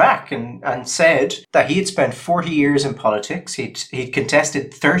he came back and said that he had spent 40 years in politics, he'd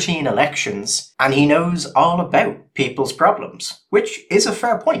contested 13 elections, and he knows all about people's problems, which is a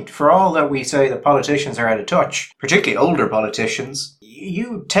fair point. For all that we say that politicians are out of touch, particularly older politicians,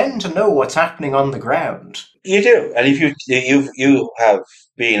 you tend to know what's happening on the ground. You do. And if you have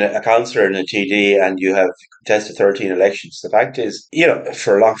been a councillor and a TD and you have contested 13 elections, the fact is,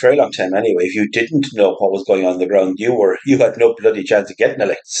 for a very long time anyway, if you didn't know what was going on the ground, you had no bloody chance of getting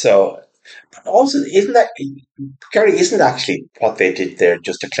elected. So, also, Gary, isn't actually what they did there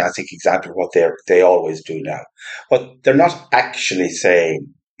just a classic example of what they always do now? What they're not actually saying,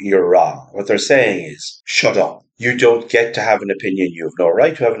 you're wrong. What they're saying is, shut up. You don't get to have an opinion. You have no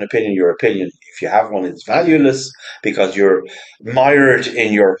right to have an opinion. Your opinion, if you have one, is valueless because you're mired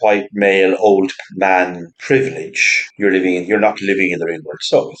in your white male old man privilege. You're not living in the real world.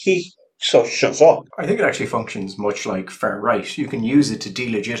 So shut up. I think it actually functions much like far right. You can use it to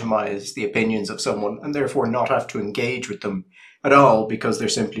delegitimize the opinions of someone and therefore not have to engage with them at all because they're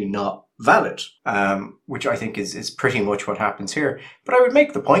simply not valid, which I think is pretty much what happens here. But I would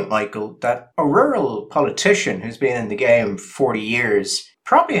make the point, Michael, that a rural politician who's been in the game 40 years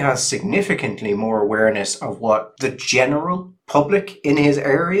probably has significantly more awareness of what the general public in his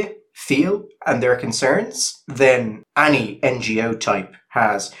area feel and their concerns than any NGO type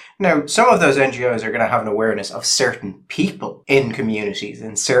has. Now, some of those NGOs are going to have an awareness of certain people in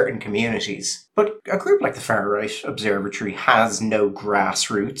certain communities. But a group like the Far Right Observatory has no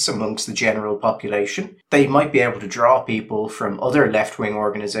grassroots amongst the general population. They might be able to draw people from other left-wing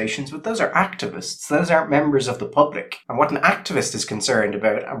organisations, but those are activists. Those aren't members of the public. And what an activist is concerned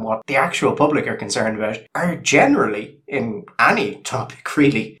about and what the actual public are concerned about are generally, in any topic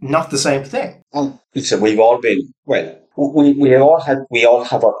really, not the same thing. So we've all been, well, we all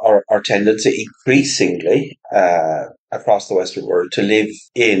have our tendency increasingly across the Western world to live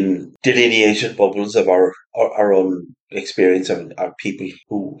in delineated bubbles of our own experience and our people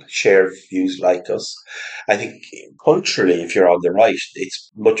who share views like us. I think culturally, if you're on the right, it's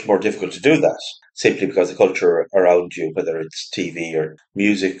much more difficult to do that simply because the culture around you, whether it's TV or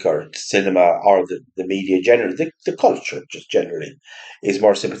music or cinema or the media generally, the culture just generally is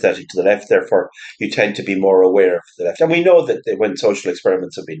more sympathetic to the left. Therefore, you tend to be more aware of the left. And we know that when social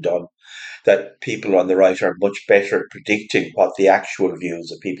experiments have been done, that people on the right are much better at predicting what the actual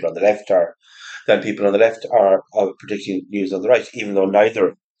views of people on the left are than people on the left are of predicting views on the right, even though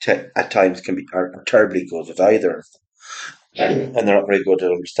neither at times are terribly good at either of them. And they're not very good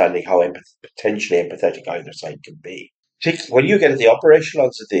at understanding how potentially empathetic either side can be. When you get at the upper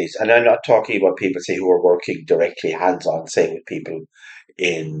echelons of these, and I'm not talking about people, say, who are working directly hands-on, say, with people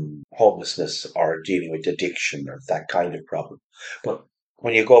in homelessness or dealing with addiction or that kind of problem. But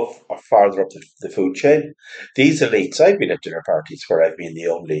when you go farther up the food chain, these elites, I've been at dinner parties where I've been the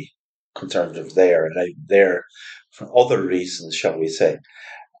only conservative there, and I'm there for other reasons, shall we say.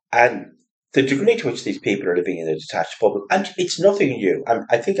 And the degree to which these people are living in a detached bubble, and it's nothing new.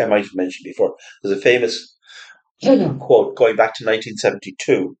 I think I might have mentioned before, there's a famous quote going back to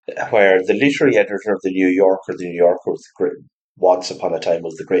 1972, where the literary editor of the New Yorker was once upon a time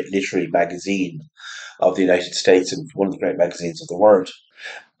was the great literary magazine of the United States and one of the great magazines of the world,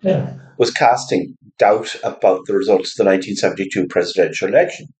 was casting doubt about the results of the 1972 presidential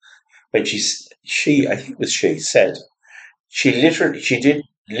election. When I think it was she said she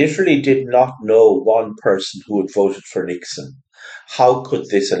literally did not know one person who had voted for Nixon. How could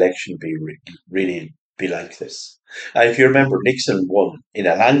this election be really be like this? And if you remember, Nixon won in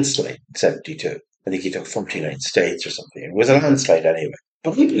a landslide in 72. I think he took 49 states or something. It was a landslide anyway.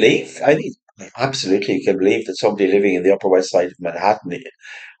 But I think absolutely can believe that somebody living in the Upper West Side of Manhattan,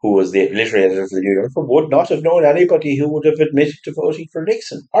 who was the literary editor of the New Yorker, would not have known anybody who would have admitted to voting for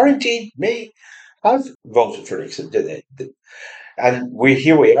Nixon, or indeed may have voted for Nixon. And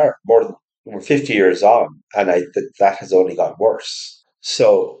here we are, we're 50 years on, and that has only got worse.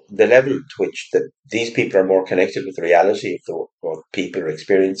 So the level to which these people are more connected with the reality of what people are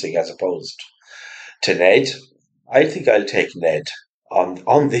experiencing as opposed to Ned, I think I'll take Ned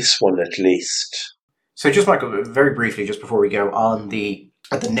on this one at least. So just, Michael, very briefly, just before we go on the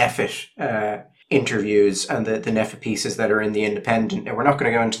NPHET interviews and the NPHET pieces that are in the Independent. Now, we're not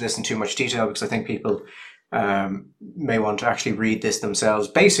going to go into this in too much detail because I think people may want to actually read this themselves.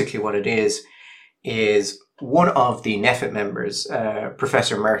 Basically what it is one of the NPHET members,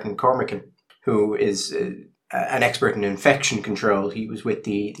 Professor Martin Cormican, who is an expert in infection control, he was with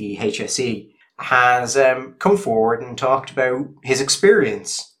the HSE, has come forward and talked about his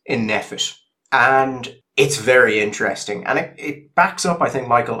experience in NPHET. And it's very interesting. And it backs up, I think,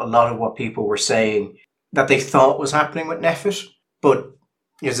 Michael, a lot of what people were saying that they thought was happening with NPHET. But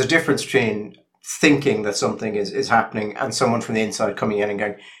there's a difference between thinking that something is happening and someone from the inside coming in and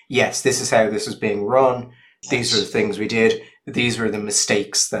going, yes, this is how this is being run. These are the things we did. These were the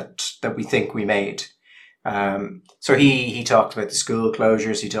mistakes that we think we made. So he talked about the school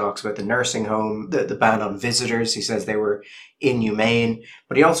closures. He talks about the nursing home, the ban on visitors. He says they were inhumane,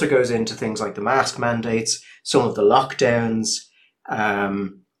 but he also goes into things like the mask mandates, some of the lockdowns,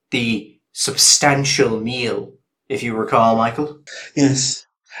 the substantial meal, if you recall, Michael. Yes.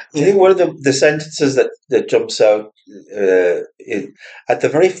 I think one of the sentences that jumps out at the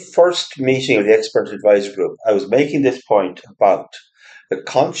very first meeting of the expert advisory group, I was making this point about the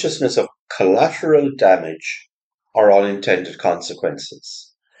consciousness of collateral damage or unintended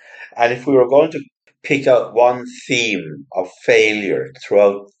consequences. And if we were going to pick out one theme of failure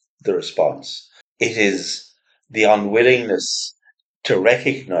throughout the response, it is the unwillingness to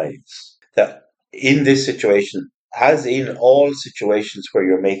recognize that in this situation, as in all situations where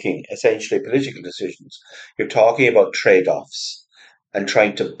you're making essentially political decisions, you're talking about trade-offs and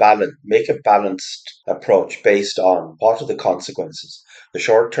trying to make a balanced approach based on what are the consequences, the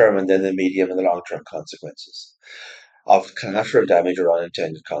short-term and then the medium and the long-term consequences of collateral damage or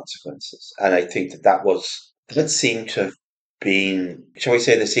unintended consequences. And I think that seemed to been, shall we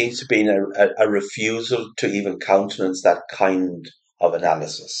say, there seems to be a refusal to even countenance that kind of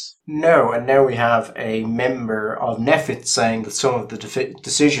analysis. No, and now we have a member of NEFIT saying that some of the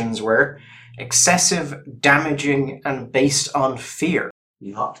decisions were excessive, damaging, and based on fear.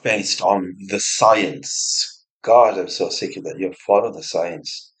 Not based on the science. God, I'm so sick of that. You follow the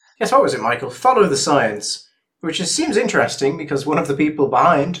science. Yes, what was it, Michael? Follow the science, which seems interesting because one of the people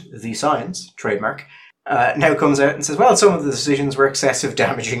behind the science, trademark, now comes out and says, well, some of the decisions were excessive,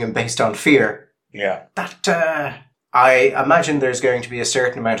 damaging, and based on fear. Yeah. That, I imagine there's going to be a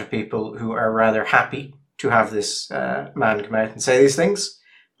certain amount of people who are rather happy to have this man come out and say these things.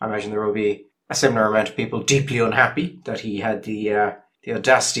 I imagine there will be a similar amount of people deeply unhappy that he had the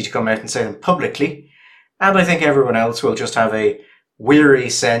audacity to come out and say them publicly. And I think everyone else will just have a weary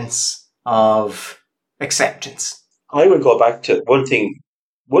sense of acceptance. I would go back to one thing.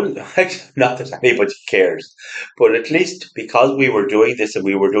 Not that anybody cares, but at least because we were doing this and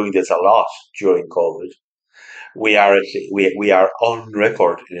we were doing this a lot during COVID, we are on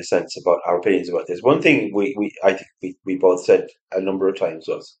record in a sense about our opinions about this. One thing I think we both said a number of times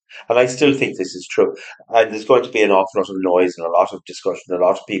was, and I still think this is true, and there's going to be an awful lot of noise and a lot of discussion, a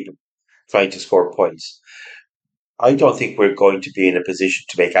lot of people trying to score points. I don't think we're going to be in a position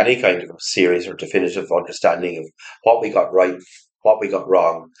to make any kind of serious or definitive understanding of what we got right, what we got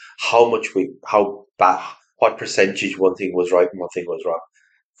wrong, what percentage one thing was right and one thing was wrong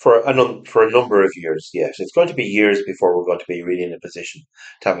for a number of years yet. It's going to be years before we're going to be really in a position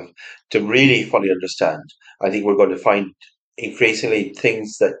to really fully understand. I think we're going to find increasingly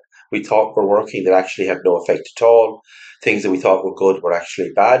things that we thought were working that actually had no effect at all. Things that we thought were good were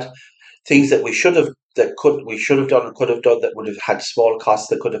actually bad. Things that we should have done and could have done that would have had small costs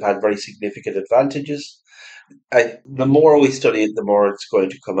that could have had very significant advantages. The more we study it, the more it's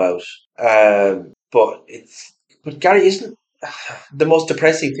going to come out. But Gary, isn't the most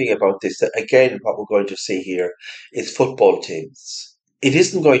depressing thing about this that again what we're going to see here is football teams. It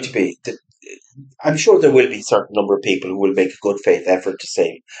isn't going to be. I'm sure there will be a certain number of people who will make a good faith effort to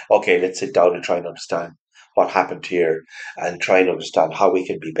say, okay, let's sit down and try and understand what happened here and try and understand how we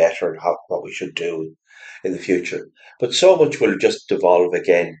can be better and what we should do in the future. But so much will just devolve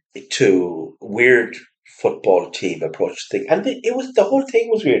again to weird football team approach thing. And the whole thing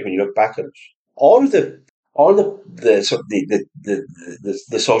was weird when you look back at it. All the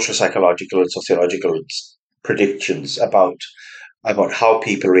social psychological and sociological predictions about how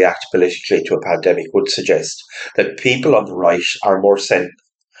people react politically to a pandemic would suggest that people on the right are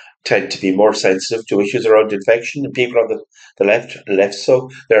tend to be more sensitive to issues around infection, and people on the left. So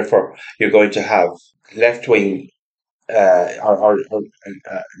therefore, you're going to have left wing. Left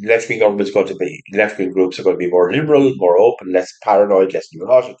wing left wing groups are going to be more liberal, more open, less paranoid, less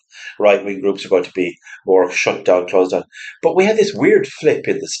neurotic. Right wing groups are going to be more shut down, closed down. But we had this weird flip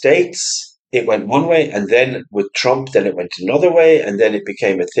in the States. It went one way, and then with Trump, then it went another way, and then it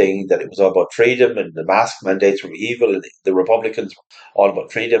became a thing that it was all about freedom, and the mask mandates were evil, and the Republicans were all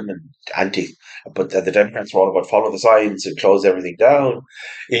about freedom and but the Democrats were all about follow the science and close everything down.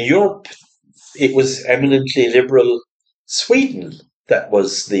 In Europe, it was eminently liberal Sweden that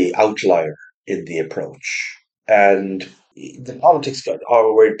was the outlier in the approach. And the politics got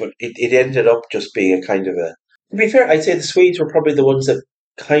all weird, but it ended up just being a kind of a... To be fair, I'd say the Swedes were probably the ones that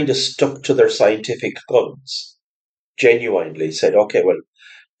kind of stuck to their scientific guns, genuinely said, okay, well,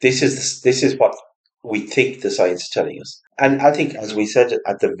 this is what we think the science is telling us. And I think, as we said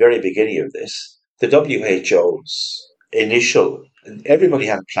at the very beginning of this, the WHO's initial... Everybody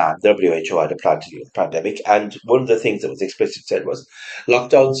had a plan. The WHO had a plan to deal with the pandemic, and one of the things that was explicitly said was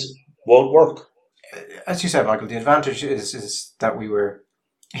lockdowns won't work. As you said, Michael, the advantage is that we were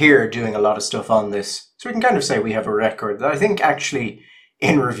here doing a lot of stuff on this, so we can kind of say we have a record that I think actually,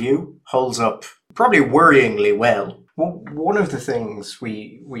 in review, holds up probably worryingly well. One of the things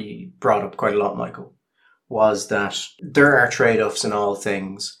we brought up quite a lot, Michael, was that there are trade-offs in all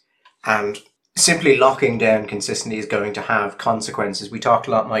things, and simply locking down consistently is going to have consequences. We talked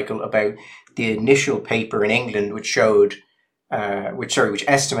a lot, Michael, about the initial paper in England which which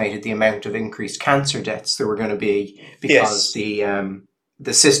estimated the amount of increased cancer deaths there were going to be because the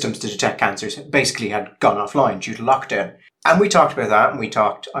systems to detect cancers basically had gone offline due to lockdown. And we talked about that, and we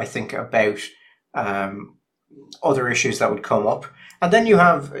talked, I think, about other issues that would come up. And then you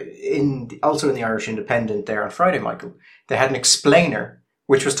have, also in the Irish Independent there on Friday, Michael, they had an explainer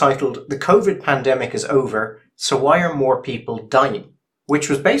which was titled, "The COVID pandemic is over, so why are more people dying?" Which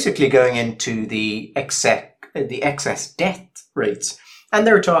was basically going into the excess death rates. And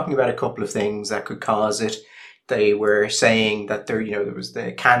they were talking about a couple of things that could cause it. They were saying that there was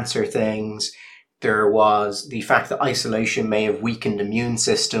the cancer things, There was the fact that isolation may have weakened immune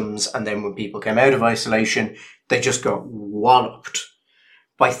systems, and then when people came out of isolation, they just got walloped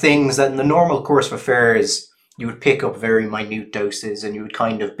by things that in the normal course of affairs you would pick up very minute doses and you would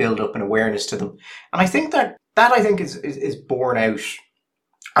kind of build up an awareness to them. And I think that I think is borne out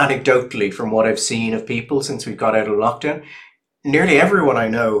anecdotally from what I've seen of people since we got out of lockdown. Nearly everyone I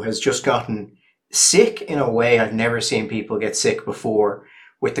know has just gotten sick in a way I've never seen people get sick before,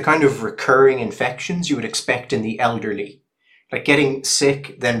 with the kind of recurring infections you would expect in the elderly. Like getting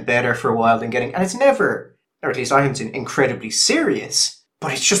sick, then better for a while, then getting, and it's never, or at least I haven't seen, incredibly serious,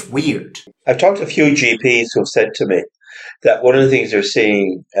 but it's just weird. I've talked to a few GPs who have said to me that one of the things they're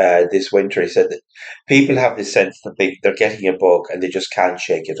seeing this winter, he said that people have this sense that they're getting a bug and they just can't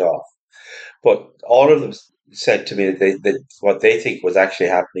shake it off. But all of them said to me that what they think was actually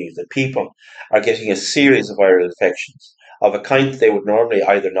happening is that people are getting a series of viral infections of a kind that they would normally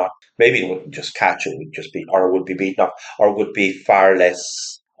either not, maybe they wouldn't just catch it, would just be, or would be beaten off, or would be far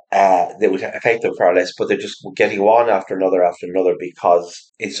less, they would affect them far less, but they're just getting one after another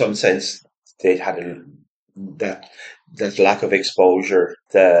because, in some sense, they'd had that that lack of exposure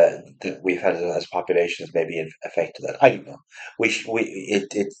that we've had as populations maybe affected that. I don't know.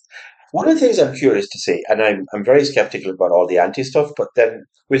 It one of the things I'm curious to see, and I'm very skeptical about all the anti stuff, but then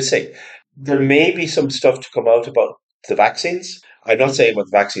we'll see. There may be some stuff to come out about the vaccines. I'm not saying about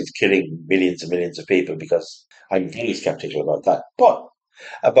the vaccines killing millions and millions of people because I'm very skeptical about that. But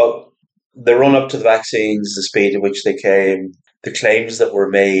about the run up to the vaccines, the speed at which they came, the claims that were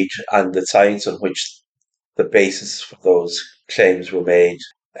made, and the science on which the basis for those claims were made.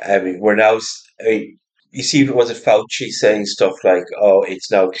 I mean, we're now. I mean, you see, was it Fauci saying stuff like, "Oh,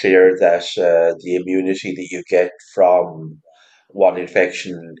 it's now clear that the immunity that you get from one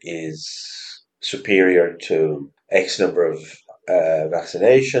infection is superior to X number of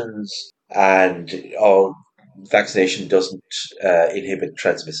vaccinations, and vaccination doesn't inhibit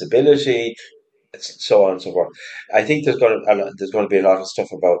transmissibility, so on and so forth." I think there's going to be a lot of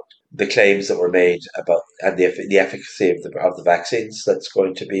stuff about the claims that were made about and the efficacy of the vaccines. That's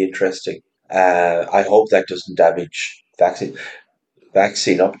going to be interesting. I hope that doesn't damage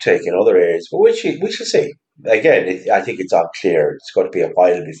vaccine uptake in other areas, but we shall see. Again, I think it's unclear. It's going to be a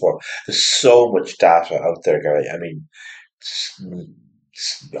while before. There's so much data out there, Gary. I mean,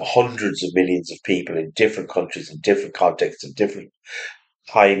 hundreds of millions of people in different countries, in different contexts, in different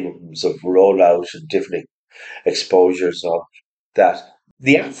times of rollout and different exposures of that.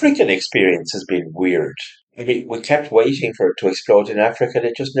 The African experience has been weird. I mean, we kept waiting for it to explode in Africa, and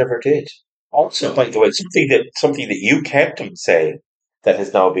it just never did. Also, by the way, something that you kept on saying that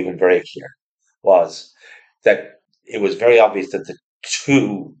has now become very clear was that it was very obvious that the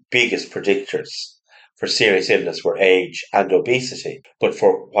two biggest predictors for serious illness were age and obesity. But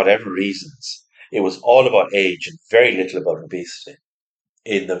for whatever reasons, it was all about age and very little about obesity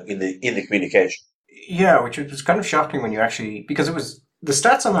in the communication. Yeah, which was kind of shocking when you actually, because it was, the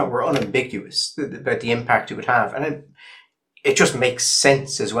stats on that were unambiguous about the impact it would have. And it just makes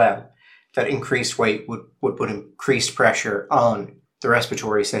sense as well that increased weight would put increased pressure on the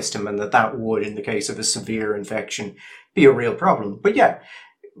respiratory system, and that would, in the case of a severe infection, be a real problem. But yeah,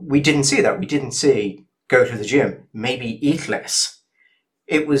 we didn't see that. We didn't see go to the gym, maybe eat less.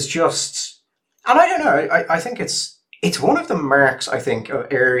 It was just, and I don't know, I think it's one of the marks, I think, of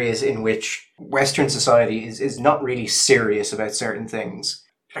areas in which Western society is not really serious about certain things.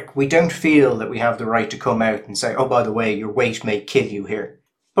 Like, we don't feel that we have the right to come out and say, oh, by the way, your weight may kill you here.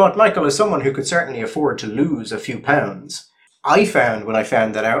 But Michael, as someone who could certainly afford to lose a few pounds, I found when I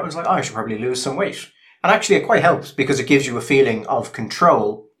found that out, I was like, oh, I should probably lose some weight. And actually it quite helps because it gives you a feeling of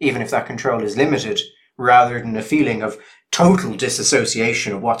control, even if that control is limited, rather than a feeling of total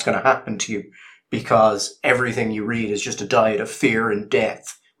disassociation of what's going to happen to you, because everything you read is just a diet of fear and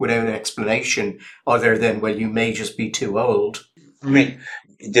death without an explanation other than, well, you may just be too old. I mean,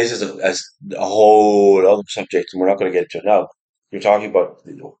 this is a whole other subject, and we're not going to get into it now. You're talking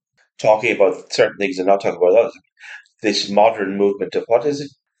about certain things and not talking about others. This modern movement of what is it?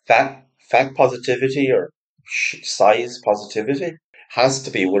 Fat positivity or size positivity has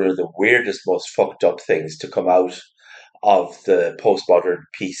to be one of the weirdest, most fucked up things to come out of the postmodern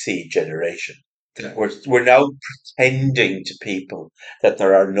PC generation. We're now pretending to people that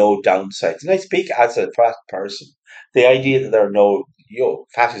there are no downsides. And I speak as a fat person. The idea that there are no,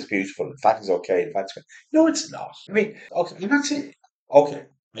 fat is beautiful and fat is okay and fat's good. No, it's not. I mean, okay, I'm not saying, okay,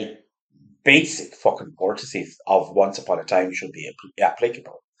 like, basic fucking courtesies of once upon a time should be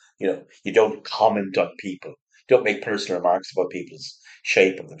applicable. You don't comment on people. You don't make personal remarks about people's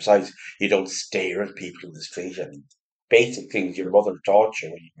shape of their size. You don't stare at people in the street. I mean, basic things your mother taught you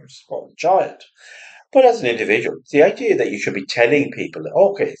when you were a small child. But as an individual, the idea that you should be telling people,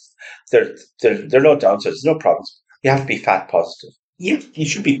 okay, there are no downsides, no problems. You have to be fat positive. You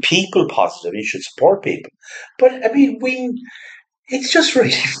should be people positive. You should support people. But I mean, it's just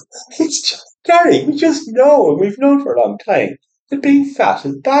really, it's just, Gary, we just know, and we've known for a long time, that being fat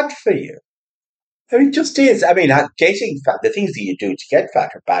is bad for you. I mean, it just is. I mean, getting fat, the things that you do to get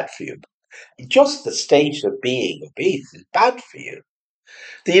fat are bad for you. Just the state of being obese is bad for you.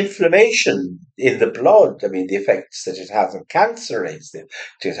 The inflammation in the blood, I mean, the effects that it has on cancer rates, the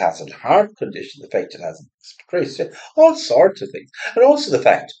effect it has on heart conditions, the effect it has on stress, all sorts of things. And also the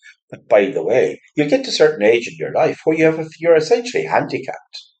fact that, by the way, you get to a certain age in your life where you're essentially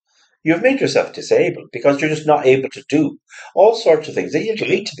handicapped. You've made yourself disabled because you're just not able to do all sorts of things that you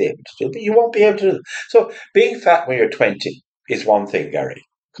need to be able to do, but you won't be able to do them. So being fat when you're 20 is one thing, Gary,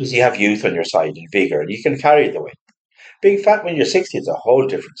 because you have youth on your side and vigor and you can carry the weight. Being fat when you're 60 is a whole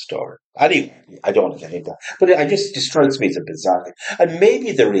different story. Anyway, I don't want to get into that. But it strikes me as a bizarre thing. And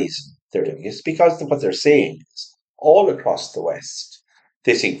maybe the reason they're doing it is because of what they're saying is all across the West,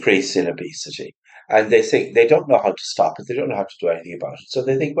 this increase in obesity. And they think they don't know how to stop it. They don't know how to do anything about it. So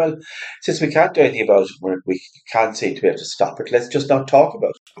they think, well, since we can't do anything about it, we can't seem to be able to stop it. Let's just not talk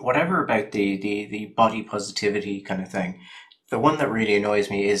about it. Whatever about the body positivity kind of thing, the one that really annoys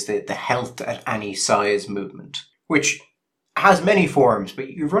me is the health at any size movement, which has many forms, but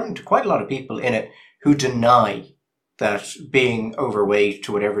you run into quite a lot of people in it who deny that being overweight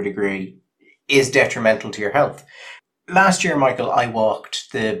to whatever degree is detrimental to your health. Last year, Michael, I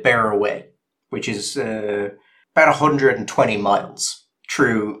walked the Beara Way, which is about 120 miles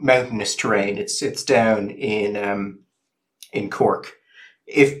through mountainous terrain. It's down in Cork.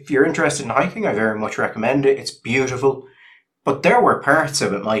 If you're interested in hiking, I very much recommend it. It's beautiful. But there were parts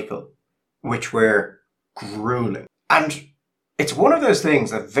of it, Michael, which were grueling. And it's one of those things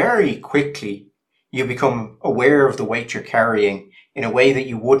that very quickly you become aware of the weight you're carrying in a way that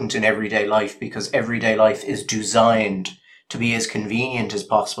you wouldn't in everyday life, because everyday life is designed to be as convenient as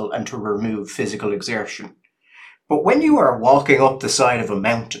possible and to remove physical exertion. But when you are walking up the side of a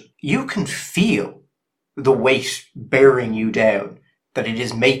mountain, you can feel the weight bearing you down, that it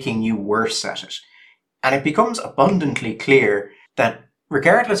is making you worse at it. And it becomes abundantly clear that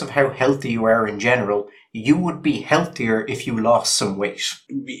regardless of how healthy you are in general, you would be healthier if you lost some weight.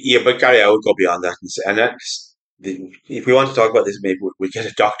 Yeah, but Gary, I would go beyond that and that's if we want to talk about this, maybe we get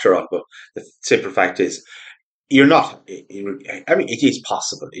a doctor on. But the simple fact is, you're not. I mean, it is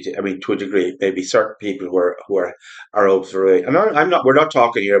possible. I mean, to a degree, maybe certain people who are overweight, and I'm not. We're not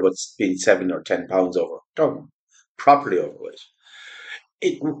talking here about being 7 or 10 pounds over. We're talking properly overweight.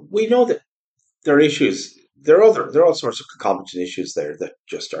 We know that there are issues. There are all sorts of concomitant issues there that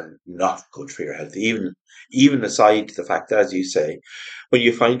just are not good for your health. Even aside the fact that, as you say, when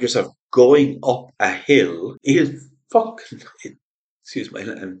you find yourself going up a hill, it is fucking. Excuse me,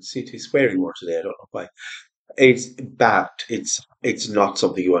 I'm swearing more today. I don't know why. It's bad. It's not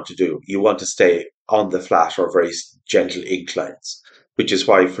something you want to do. You want to stay on the flat or very gentle inclines, which is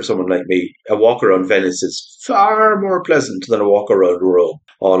why for someone like me, a walk around Venice is far more pleasant than a walk around Rome,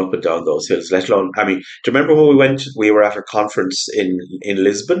 all up and down those hills. Let alone, I mean, do you remember when we went? We were at a conference in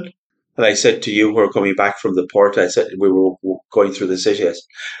Lisbon, and I said to you, we were coming back from the port. I said we were going through the city. I said,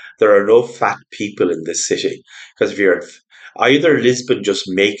 there are no fat people in this city because if you're either Lisbon just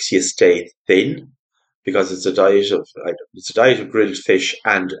makes you stay thin because it's a diet of grilled fish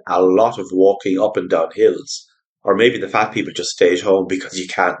and a lot of walking up and down hills. Or maybe the fat people just stay at home because you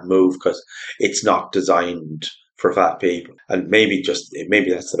can't move because it's not designed for fat people. And maybe that's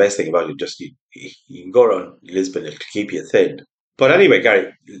the best thing about it. Just you can go around Lisbon, it'll keep you thin. But anyway,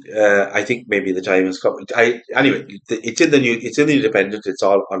 Gary, I think maybe the time has come. Anyway, it's in the Independent. It's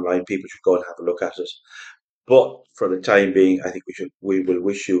all online. People should go and have a look at it. But for the time being, I think we will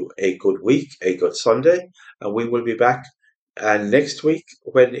wish you a good week, a good Sunday, and we will be back next week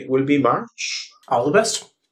when it will be March. All the best.